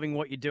benchmark. We're loving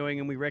what you're doing,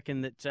 and we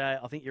reckon that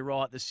I think you're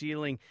right. The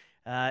ceiling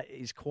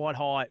is quite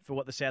high for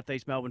what the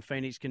Southeast Melbourne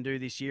Phoenix can do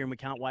this year, and we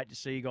can't wait to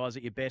see you guys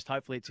at your best.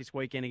 Hopefully it's this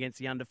weekend against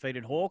the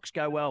undefeated Hawks.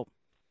 Go well.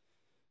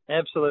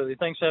 Absolutely.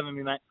 Thanks for having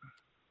me, mate.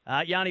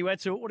 Yanni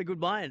Wetzel, what a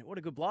good man, what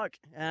a good bloke,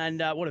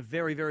 and what a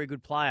very, very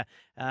good player.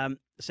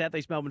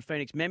 Southeast Melbourne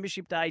Phoenix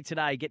membership day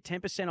today. Get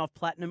 10% off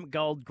Platinum,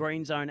 Gold,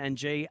 Green Zone and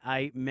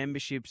GA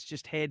memberships.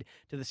 Just head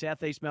to the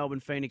Southeast Melbourne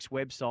Phoenix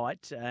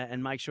website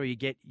and make sure you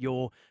get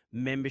your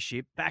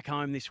membership back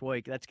home this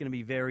week. That's going to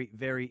be very,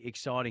 very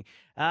exciting.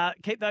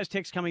 Keep those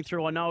texts coming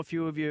through. I know a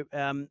few of you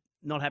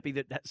not happy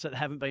that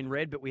haven't been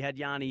read, but we had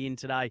Yanni in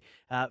today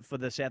for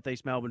the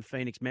Southeast Melbourne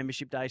Phoenix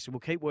membership day, so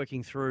we'll keep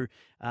working through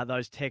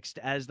those texts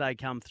as they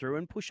come through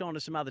and push on to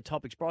some other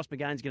topics. Bryce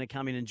McGain's going to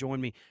come in and join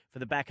me for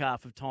the back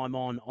half of Time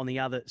On the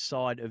other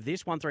side of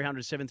this.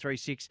 1300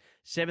 736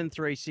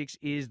 736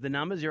 is the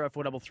number.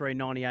 0433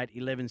 98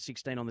 11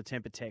 16 on the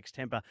Temper text.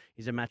 Temper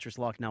is a mattress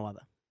like no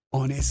other.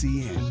 On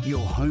SEN,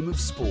 your home of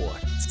sport.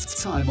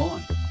 It's Time On.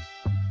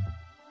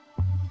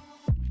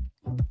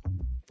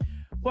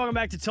 Welcome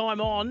back to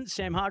Time On.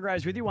 Sam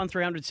Hargraves with you.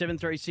 1300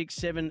 736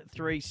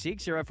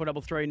 736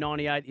 0433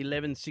 98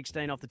 11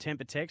 16 off the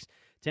Temper text.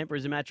 Temper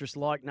is a mattress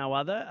like no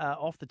other.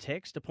 Off the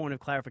text, a point of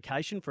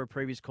clarification for a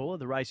previous caller.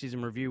 The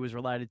racism review was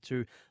related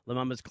to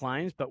Lumumba's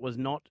claims, but was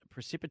not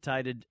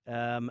precipitated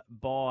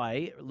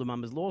by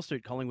Lumumba's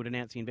lawsuit. Collingwood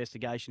announced the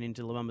investigation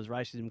into Lumumba's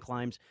racism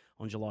claims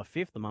on July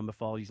 5th. Lumumba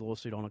filed his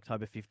lawsuit on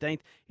October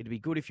 15th. It'd be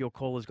good if your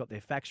callers got their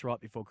facts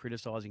right before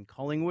criticising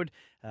Collingwood.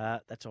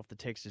 That's off the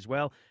text as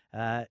well.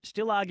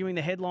 Still arguing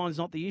the headline's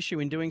not the issue.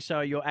 In doing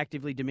so, you're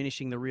actively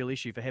diminishing the real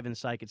issue. For heaven's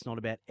sake, it's not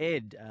about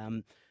Ed.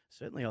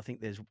 Certainly, I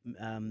think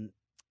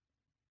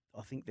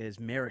there's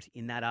merit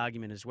in that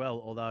argument as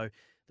well, although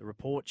the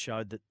report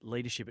showed that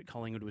leadership at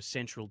Collingwood was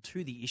central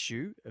to the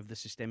issue of the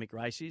systemic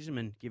racism,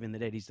 and given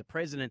that Ed is the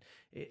president,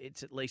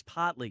 it's at least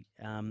partly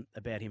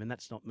about him, and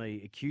that's not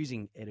me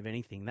accusing Ed of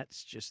anything.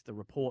 That's just the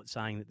report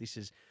saying that this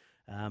is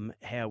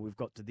how we've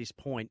got to this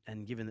point,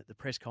 and given that the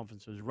press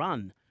conference was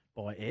run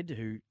by Ed,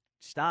 who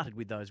started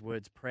with those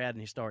words, proud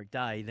and historic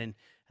day, then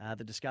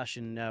the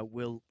discussion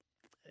will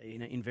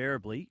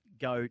invariably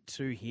go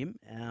to him,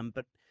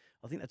 but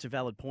I think that's a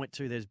valid point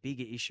too. There's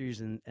bigger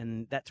issues,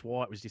 and that's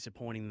why it was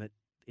disappointing that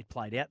it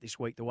played out this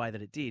week the way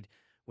that it did,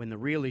 when the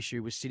real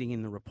issue was sitting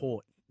in the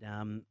report,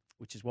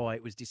 which is why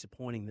it was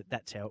disappointing that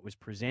that's how it was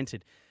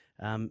presented.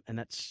 And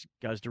that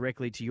goes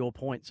directly to your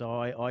point, so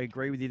I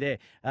agree with you there.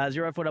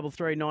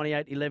 0433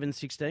 98 11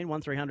 16,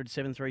 1300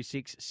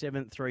 736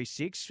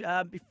 736.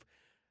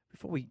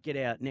 Before we get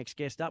our next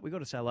guest up, we've got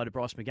to say hello to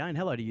Bryce McGain.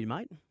 Hello to you,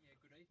 mate. Yeah,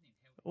 good evening.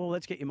 Well,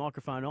 let's get your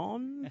microphone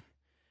on.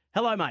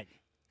 Hello, mate.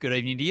 Good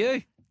evening to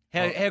you.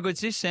 How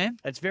good's this, Sam?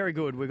 It's very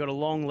good. We've got a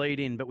long lead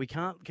in, but we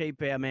can't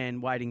keep our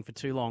man waiting for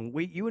too long.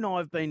 You and I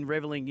have been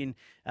revelling in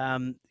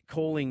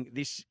calling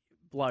this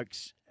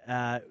bloke's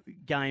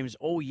games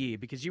all year,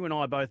 because you and I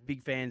are both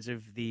big fans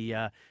of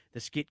the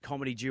skit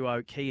comedy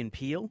duo Key and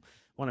Peele.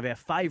 One of our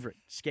favourite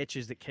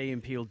sketches that Key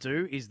and Peele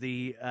do is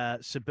the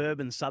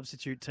suburban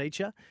substitute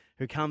teacher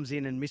who comes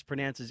in and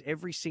mispronounces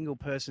every single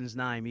person's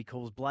name. He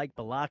calls Blake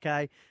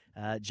Balake,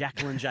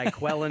 Jacqueline J.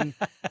 Quellen,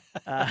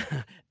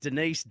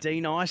 Denise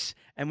D-Nice.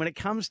 And when it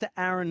comes to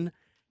Aaron,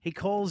 he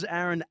calls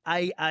Aaron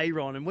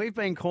Aaron. And we've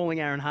been calling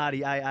Aaron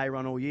Hardy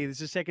Aaron all year. This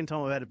is the second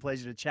time I've had the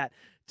pleasure to chat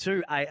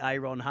to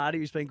Aaron Hardy,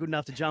 who's been good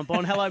enough to jump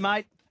on. Hello,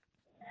 mate.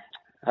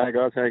 Hey,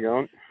 guys. How you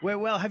going?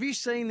 Well, have you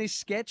seen this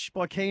sketch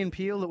by Key and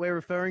Peele that we're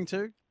referring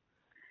to?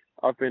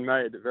 I've been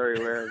made very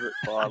aware of it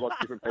by lots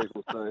of different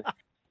people. So,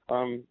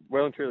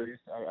 well and truly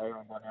used to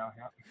Aaron by now.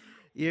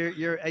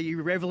 Yeah. Are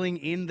you reveling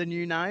in the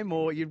new name,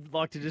 or you'd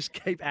like to just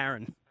keep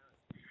Aaron?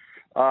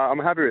 I'm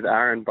happy with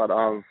Aaron, but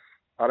I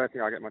don't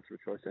think I get much of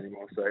a choice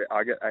anymore. So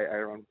I get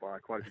Aaron by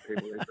quite a few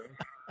people these days.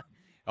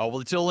 Oh, well,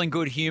 it's all in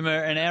good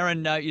humour. And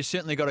Aaron, you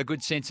certainly got a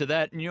good sense of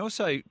that. And you're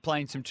also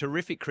playing some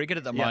terrific cricket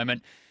at the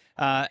moment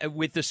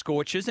with the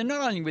Scorchers. And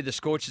not only with the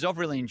Scorchers, I've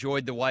really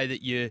enjoyed the way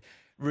that you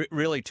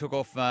really took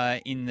off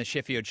in the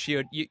Sheffield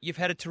Shield. You've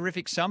had a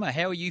terrific summer.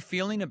 How are you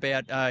feeling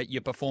about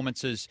your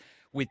performances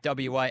with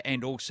WA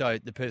and also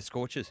the Perth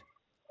Scorchers?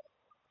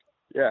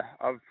 Yeah,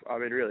 I've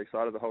been really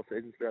excited the whole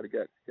season to be able to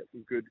get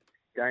some good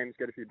games,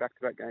 get a few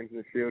back-to-back games in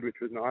the Shield, which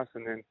was nice,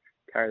 and then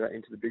carry that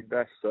into the Big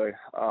Bash. So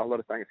a lot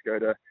of thanks go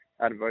to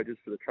Adam Voges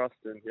for the trust,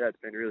 and yeah, it's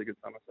been a really good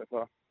summer so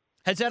far.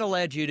 Has that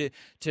allowed you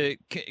to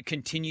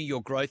continue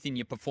your growth in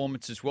your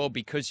performance as well,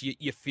 because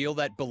you feel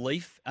that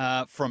belief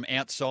from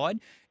outside,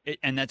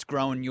 and that's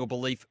growing your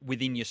belief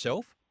within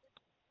yourself?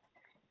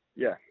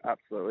 Yeah,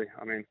 absolutely.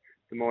 I mean,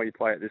 the more you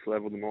play at this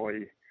level, the more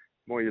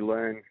you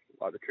learn,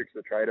 like the tricks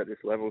of the trade at this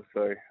level.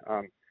 So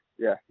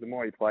the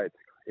more you play, it's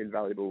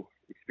invaluable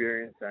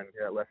experience and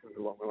lessons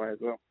along the way as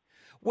well.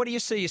 What do you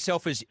see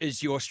yourself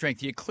as your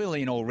strength? You're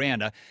clearly an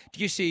all-rounder.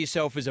 Do you see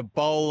yourself as a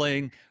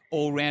bowling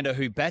all-rounder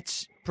who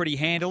bats pretty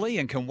handily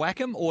and can whack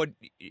them, or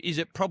is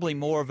it probably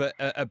more of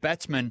a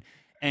batsman,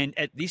 and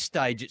at this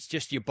stage it's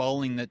just your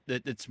bowling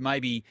that's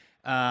maybe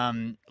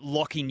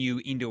locking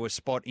you into a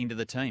spot into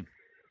the team?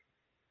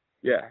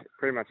 Yeah,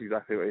 pretty much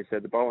exactly what you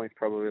said. The bowling's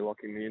probably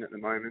locking me in at the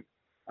moment,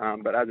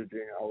 but as a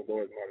junior, I was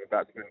always more of a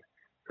batsman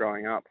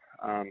growing up.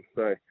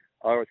 So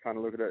I always kind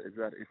of look at it as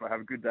that if I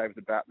have a good day with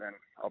the bat, then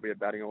I'll be a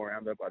batting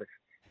all-rounder. But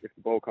if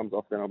the ball comes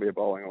off, then I'll be a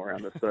bowling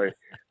all-rounder. So,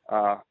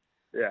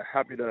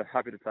 happy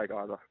to take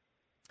either.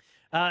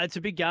 It's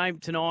a big game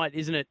tonight,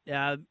 isn't it?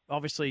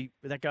 Obviously,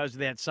 that goes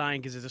without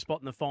saying because there's a spot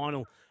in the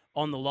final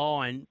on the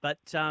line. But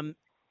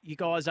you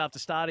guys, after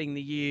starting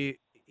the year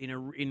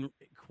in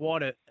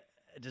quite a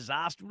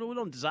disaster, well,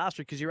 not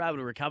disaster because you're able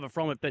to recover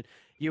from it, but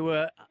you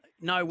were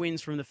no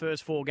wins from the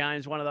first four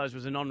games. One of those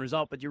was a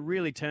non-result, but you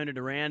really turned it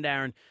around,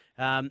 Aaron.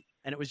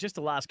 And it was just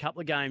the last couple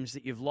of games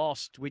that you've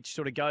lost, which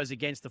sort of goes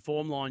against the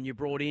form line you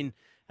brought in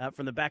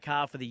from the back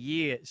half of the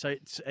year. So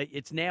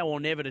it's now or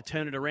never to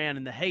turn it around.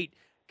 And the Heat,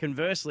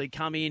 conversely,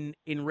 come in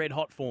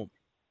red-hot form.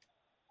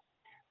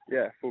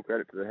 Yeah, full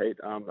credit to the Heat.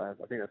 I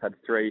think they've had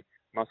 3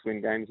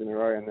 must-win games in a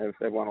row, and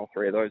they've won all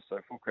 3 of those. So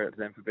full credit to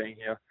them for being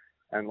here.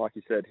 And like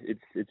you said,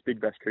 it's Big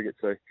Bash cricket,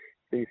 so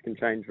things can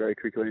change very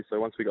quickly.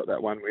 So once we got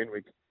that one win,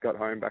 we got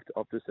home back to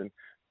Optus and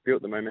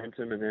built the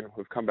momentum, and then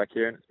we've come back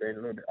here and it's been a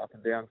little bit up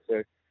and down.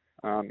 So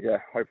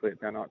hopefully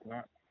it's our night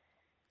tonight.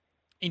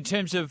 In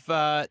terms of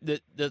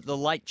the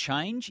late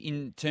change,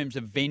 in terms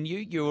of venue,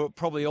 you're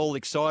probably all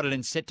excited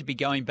and set to be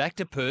going back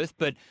to Perth,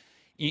 but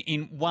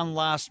in one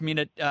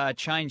last-minute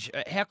change,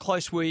 how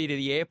close were you to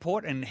the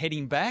airport and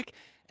heading back?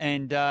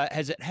 And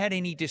has it had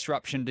any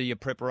disruption to your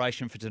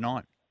preparation for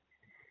tonight?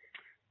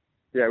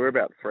 Yeah, we're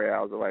about 3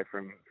 hours away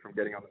from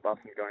getting on the bus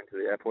and going to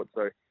the airport,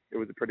 so it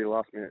was a pretty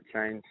last-minute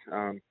change.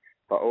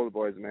 But all the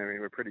boys,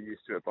 we're pretty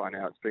used to it by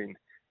now.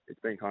 It's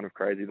been kind of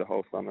crazy the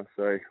whole summer,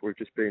 so we've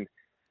just been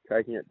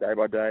taking it day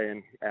by day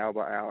and hour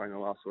by hour in the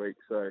last week.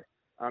 So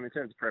in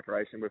terms of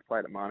preparation, we've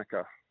played at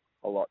Monaca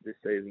a lot this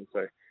season,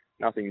 so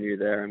nothing new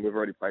there, and we've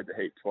already played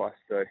the Heat twice.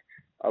 So it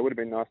would have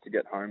been nice to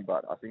get home,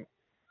 but I think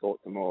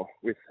thoughts are more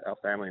with our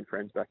family and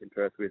friends back in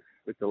Perth with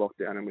the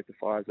lockdown and with the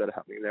fires that are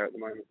happening there at the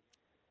moment.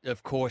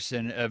 Of course,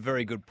 and a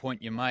very good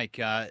point you make.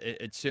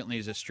 It certainly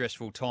is a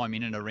stressful time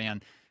in and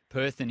around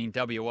Perth and in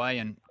WA,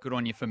 and good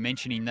on you for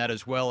mentioning that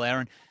as well,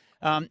 Aaron.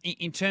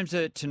 In terms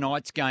of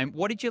tonight's game,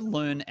 what did you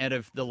learn out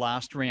of the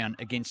last round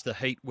against the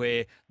Heat,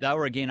 where they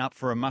were again up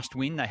for a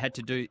must-win? They had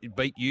to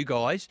beat you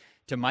guys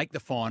to make the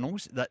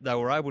finals. That they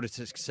were able to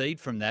succeed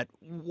from that.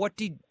 What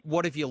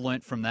have you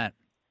learnt from that?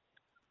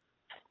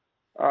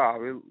 We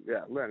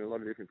learned a lot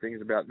of different things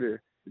about the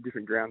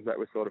different grounds that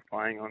we're sort of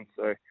playing on.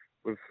 So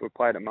we've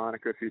played at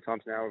Monaco a few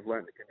times now. We've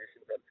learnt the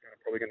conditions that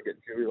it's probably going to get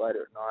dewy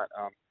later at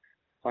night.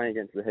 Playing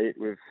against the Heat,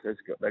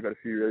 they've got a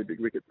few really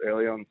big wickets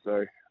early on.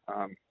 So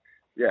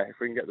if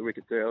we can get the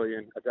wickets early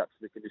and adapt to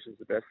the conditions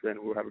the best, then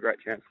we'll have a great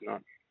chance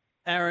tonight.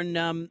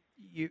 Aaron,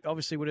 you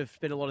obviously would have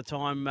spent a lot of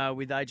time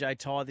with AJ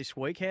Tye this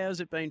week. How's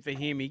it been for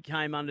him? He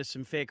came under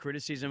some fair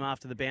criticism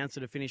after the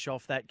bouncer to finish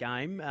off that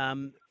game.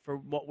 For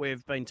what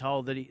we've been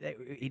told, that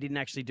he didn't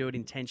actually do it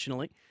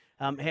intentionally.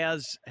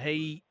 How's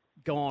he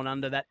gone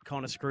under that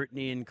kind of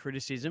scrutiny and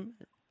criticism?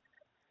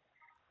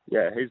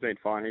 Yeah, he's been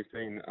fine. He's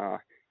been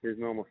his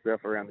normal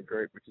stuff around the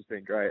group, which has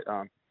been great.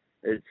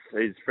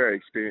 He's very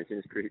experienced in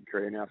his cricket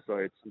career now, so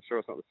I'm sure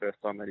it's not the first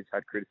time that he's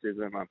had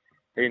criticism.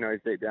 He knows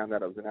deep down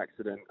that it was an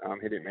accident.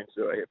 He didn't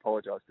mention it. He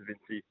apologised to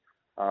Vincey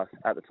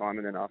at the time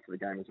and then after the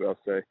game as well.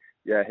 So,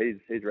 yeah,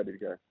 he's ready to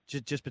go.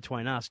 Just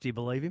between us, do you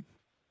believe him?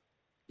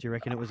 Do you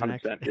reckon it was an 100%,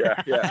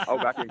 accident? Yeah, I'll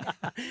back him.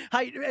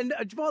 Hey, and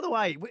by the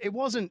way, it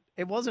wasn't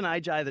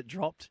AJ that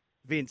dropped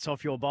Vince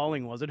off your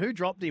bowling, was it? Who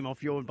dropped him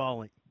off your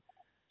bowling?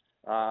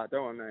 Don't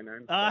want to know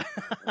names.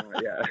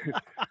 Yeah.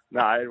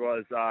 No, it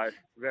was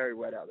very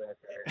wet out there.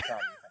 So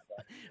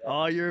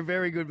Oh, you're a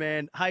very good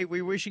man. Hey,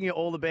 we're wishing you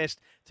all the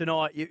best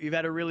tonight. You've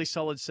had a really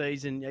solid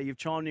season. You've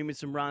chimed in with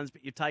some runs,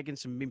 but you've taken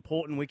some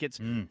important wickets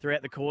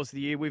throughout the course of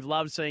the year. We've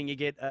loved seeing you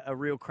get a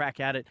real crack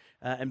at it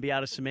and be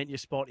able to cement your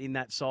spot in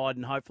that side.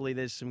 And hopefully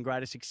there's some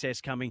greater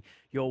success coming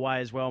your way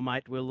as well,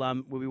 mate.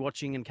 We'll be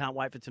watching and can't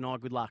wait for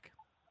tonight. Good luck.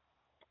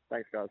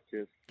 Thanks, guys.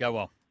 Cheers. Go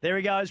well. There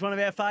he goes, one of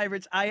our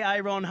favourites,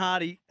 Ron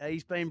Hardy.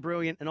 He's been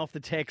brilliant and off the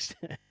text.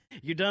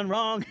 You done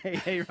wrong,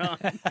 Ron.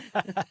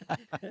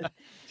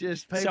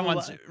 Just people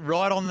Someone's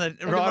right on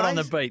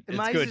the beat. It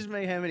amazes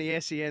me how many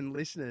SEN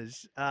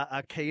listeners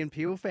are Key and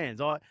Peele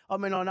fans. I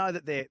mean, I know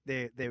that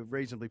they're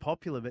reasonably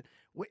popular, but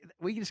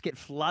we just get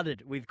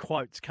flooded with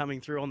quotes coming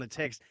through on the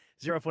text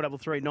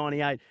 0433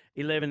 98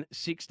 11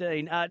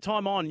 16.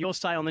 Time on. Your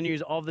say on the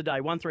news of the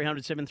day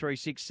 1300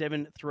 736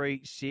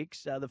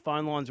 736. The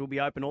phone lines will be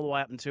open all the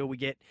way up until we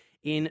get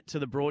into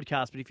the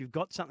broadcast. But if you've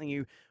got something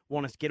you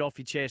want to get off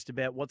your chest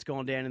about what's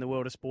gone down in the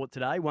world of sport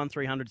today,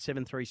 1300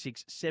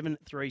 736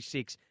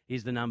 736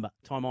 is the number.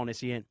 Time on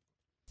SEN.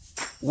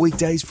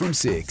 Weekdays from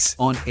 6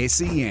 on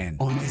SEN.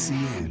 On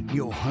SEN,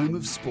 your home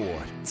of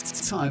sport.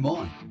 Time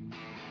on.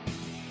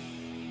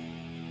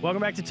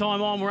 Welcome back to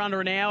Time On. We're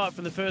under an hour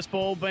from the first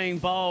ball being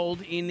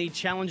bowled in the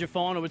Challenger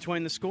final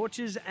between the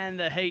Scorchers and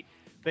the Heat.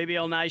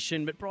 BBL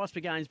Nation, but Bryce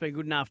McGain's been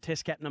good enough,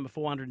 Test cap number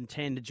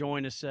 410, to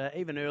join us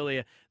even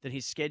earlier than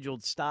his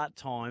scheduled start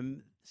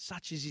time.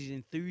 Such is his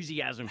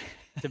enthusiasm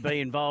to be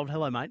involved.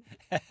 Hello, mate.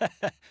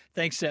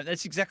 Thanks, Sam.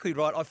 That's exactly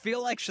right. I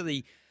feel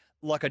actually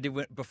like I did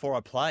before I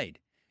played.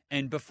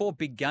 And before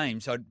big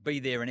games, I'd be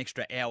there an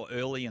extra hour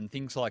early and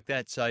things like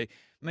that. So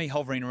me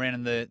hovering around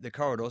in the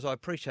corridors, I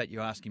appreciate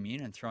you asking me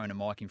in and throwing a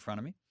mic in front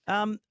of me.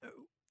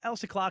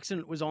 Alistair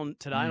Clarkson was on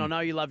today, and I know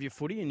you love your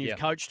footy, and you've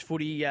coached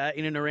footy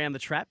in and around the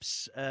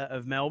traps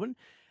of Melbourne.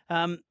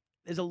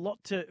 There's a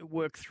lot to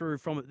work through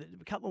from it.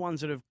 A couple of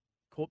ones that have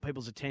caught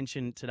people's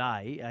attention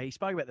today. He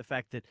spoke about the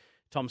fact that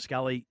Tom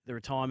Scully, the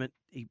retirement,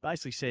 he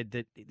basically said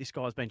that this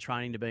guy's been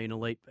training to be an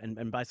elite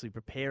and basically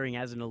preparing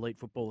as an elite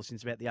footballer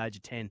since about the age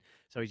of 10,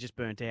 so he's just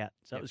burnt out.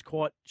 So it was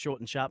quite short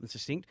and sharp and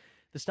succinct.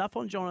 The stuff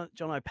on John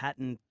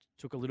O'Patton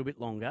took a little bit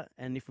longer,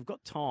 and if we've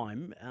got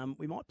time,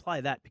 we might play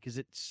that because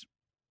it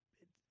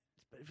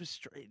was.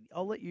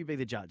 I'll let you be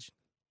the judge.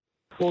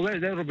 Well,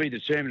 that'll be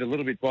determined a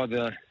little bit by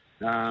the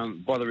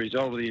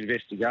result of the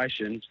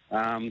investigation.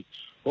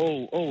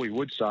 All we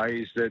would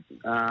say is that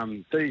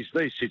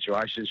these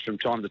situations from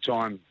time to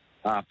time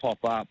pop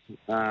up,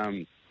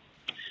 and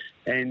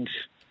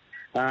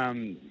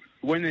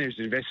when there's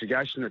an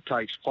investigation that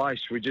takes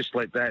place, we just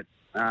let that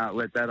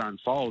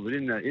unfold. But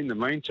in the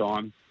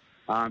meantime,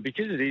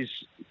 because it is,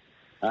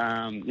 these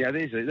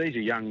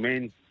are young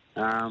men.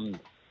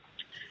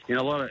 In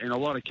a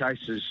lot of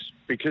cases,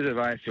 because of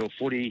AFL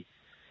footy,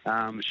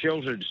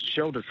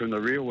 sheltered from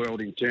the real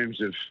world in terms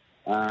of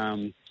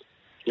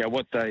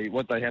what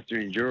they have to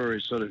endure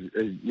as sort of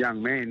as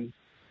young men,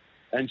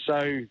 and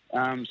so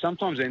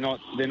sometimes they're not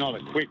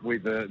equipped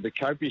with the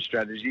coping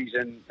strategies,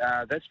 and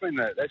that's been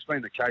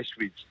the case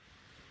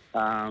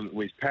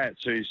with Pat,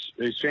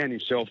 who's found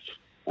himself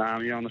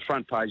on the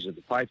front page of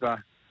the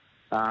paper.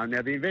 Now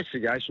the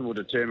investigation will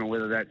determine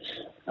whether that's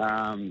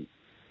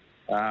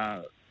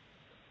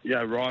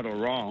right or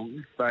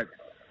wrong, but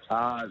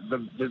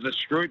the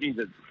scrutiny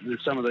that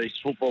some of these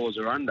footballers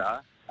are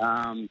under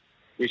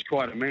is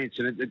quite immense,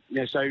 and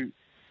so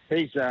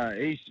he's found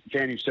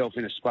himself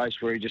in a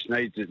space where he just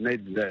needed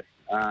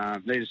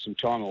some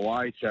time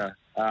away to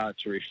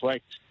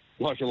reflect,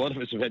 like a lot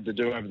of us have had to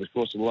do over the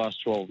course of the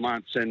last 12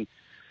 months, and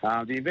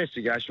the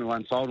investigation will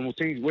unfold,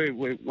 and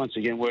we're once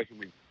again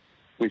working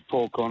with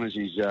Paul Connors,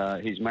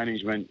 his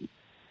management,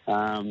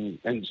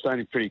 and staying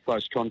in pretty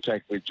close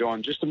contact with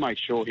John just to make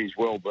sure his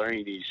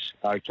well-being is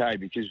okay.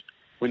 Because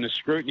when the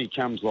scrutiny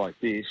comes like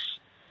this,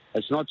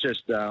 it's not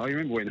just. I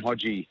remember when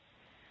Hodgie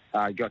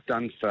got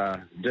done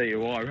for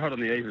DUI right on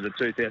the eve of the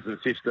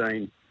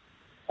 2015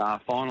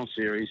 final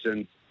series,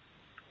 and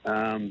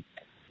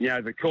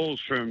the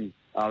calls from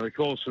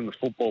the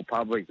football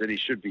public that he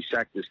should be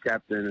sacked as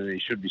captain and he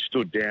should be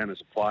stood down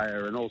as a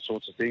player and all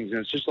sorts of things.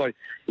 And it's just like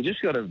you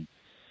just got to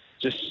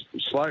just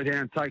slow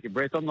down, take a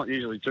breath. I'm not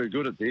usually too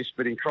good at this,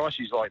 but in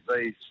crises like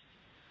these,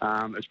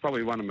 it's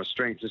probably one of my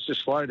strengths. It's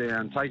just slow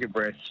down, take a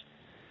breath.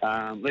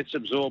 Let's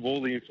absorb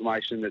all the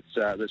information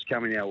that's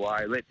coming our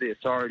way. Let the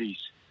authorities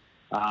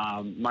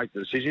make the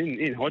decision.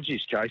 In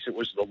Hodgie's case, it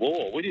was the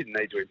law. We didn't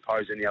need to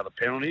impose any other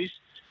penalties.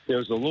 There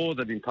was the law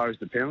that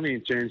imposed the penalty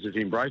in terms of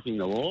him breaking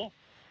the law.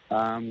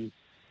 And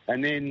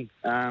then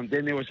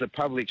there was the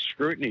public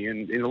scrutiny.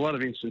 And in a lot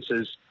of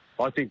instances,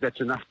 I think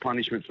that's enough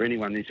punishment for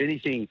anyone. If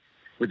anything,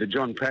 with the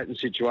John Patton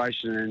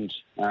situation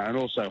and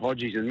also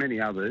Hodgie's and many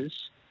others,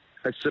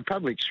 it's the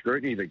public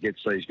scrutiny that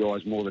gets these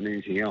guys more than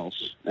anything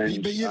else.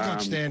 And, but you've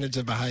got standards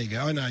of behaviour.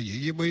 I know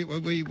you. We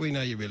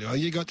know you really well.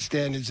 You've got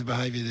standards of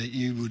behaviour that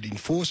you would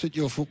enforce at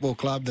your football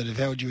club that have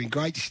held you in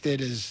great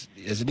stead as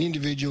an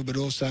individual, but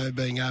also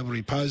being able to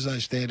impose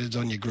those standards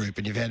on your group.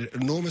 And you've had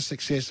enormous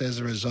success as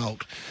a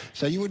result.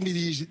 So you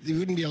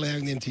wouldn't be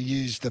allowing them to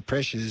use the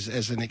pressures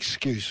as an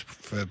excuse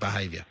for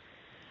behaviour.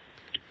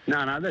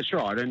 No, that's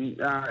right.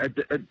 And at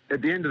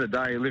the end of the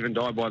day, you live and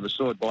die by the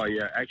sword, by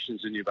your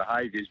actions and your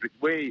behaviours. But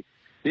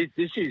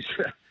this is,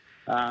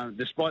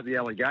 despite the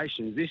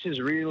allegations, this is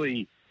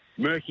really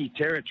murky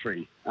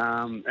territory.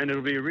 And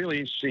it'll be a really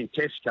interesting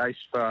test case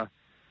for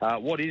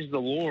what is the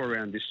law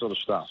around this sort of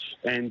stuff.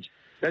 And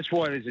that's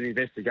why there's an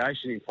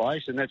investigation in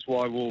place, and that's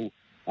why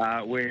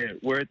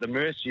we're at the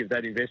mercy of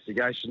that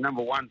investigation.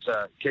 Number one,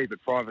 to keep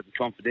it private and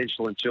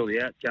confidential until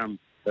the outcome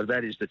of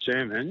that is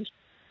determined.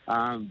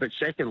 But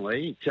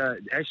secondly, to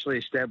actually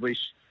establish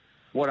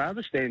what are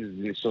the standards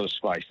in this sort of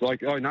space.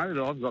 Like, I know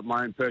that I've got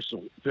my own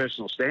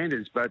personal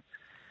standards, but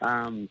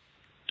I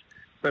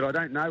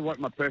don't know what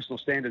my personal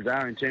standards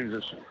are in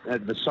terms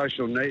of the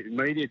social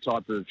media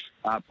type of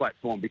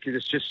platform, because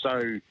it's just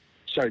so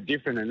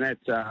different. And that,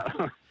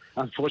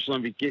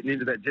 unfortunately, I'm getting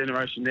into that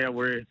generation now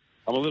where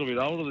I'm a little bit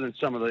older than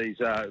some of these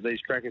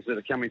crackers that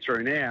are coming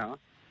through now,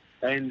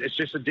 and it's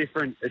just a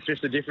different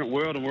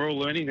world, and we're all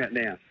learning that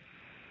now.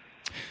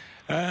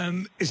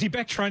 Is he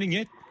back training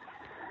yet?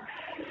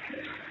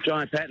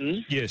 John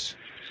Patton? Yes.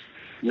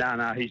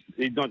 No, he's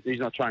not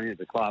training at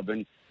the club,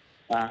 and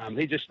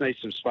he just needs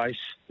some space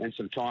and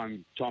some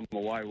time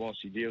away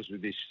whilst he deals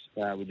with this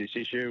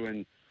issue.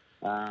 And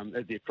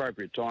at the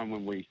appropriate time,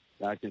 when we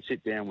can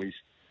sit down with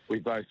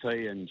both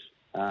he and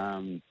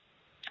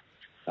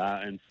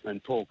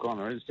Paul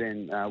Connors,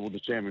 then we'll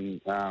determine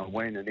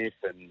when and if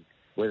and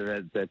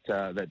whether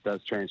that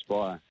does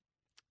transpire.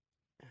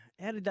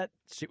 How did that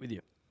sit with you?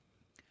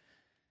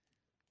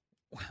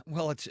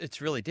 Well, it's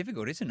really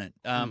difficult, isn't it?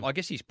 I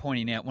guess he's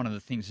pointing out one of the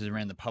things is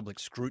around the public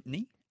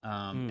scrutiny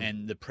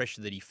and the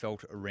pressure that he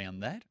felt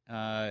around that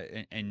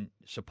and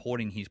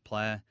supporting his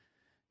player,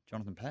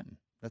 Jonathan Patton.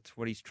 That's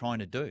what he's trying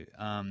to do.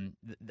 And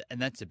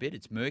that's a bit.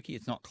 It's murky.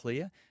 It's not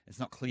clear. It's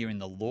not clear in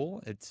the law.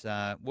 It's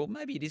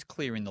maybe it is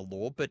clear in the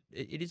law, but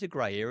it is a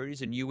grey area. It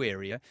is a new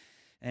area.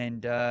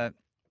 And,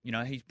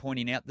 he's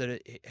pointing out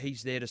that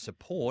he's there to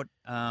support,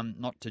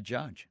 not to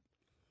judge.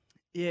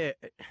 Yeah.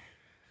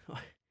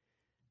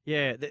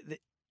 Yeah,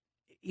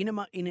 in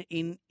a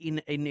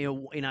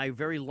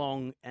very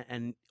long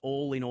and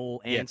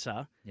all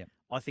answer,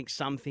 I think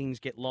some things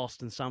get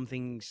lost and some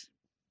things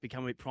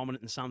become a bit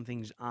prominent and some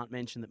things aren't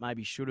mentioned that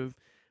maybe should have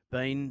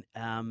been.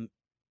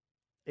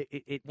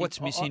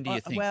 What's missing, do you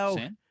think,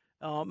 Sam?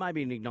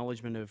 Maybe an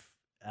acknowledgement of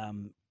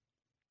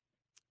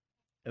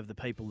the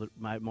people that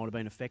might have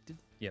been affected.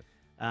 Yep.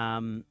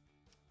 I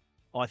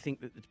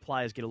think that the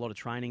players get a lot of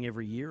training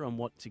every year on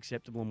what's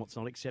acceptable and what's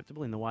not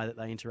acceptable in the way that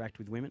they interact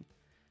with women.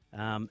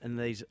 And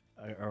these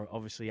are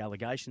obviously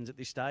allegations at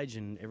this stage,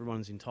 and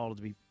everyone's entitled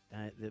to be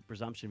the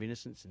presumption of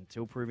innocence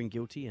until proven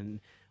guilty,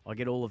 and I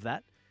get all of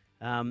that.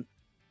 And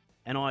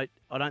I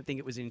don't think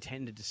it was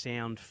intended to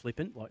sound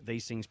flippant, like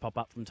these things pop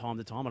up from time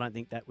to time. I don't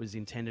think that was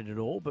intended at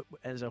all. But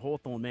as a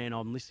Hawthorn man,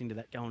 I'm listening to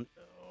that going,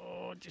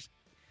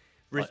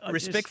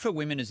 Respect for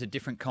women is a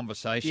different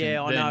conversation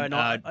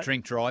than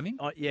drink driving.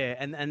 I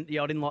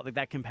didn't like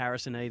that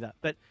comparison either.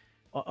 But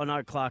I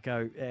know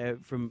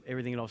Clarko, from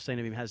everything that I've seen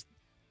of him, has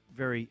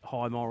very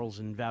high morals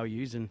and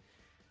values, and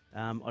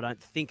I don't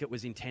think it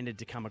was intended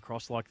to come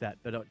across like that.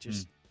 But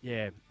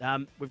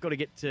we've got to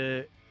get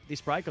to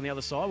this break. On the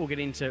other side, we'll get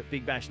into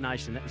Big Bash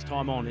Nation. That was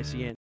Time On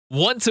SEN.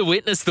 Want to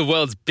witness the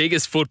world's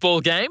biggest football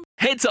game?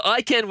 Head to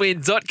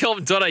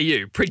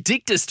iCanWin.com.au,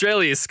 predict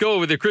Australia's score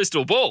with a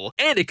crystal ball,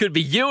 and it could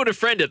be you and a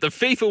friend at the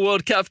FIFA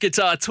World Cup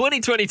Qatar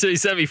 2022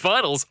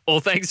 semi-finals, all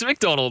thanks to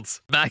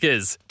McDonald's.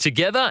 Maccas,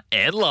 together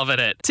and loving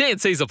it.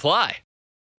 TNCs apply.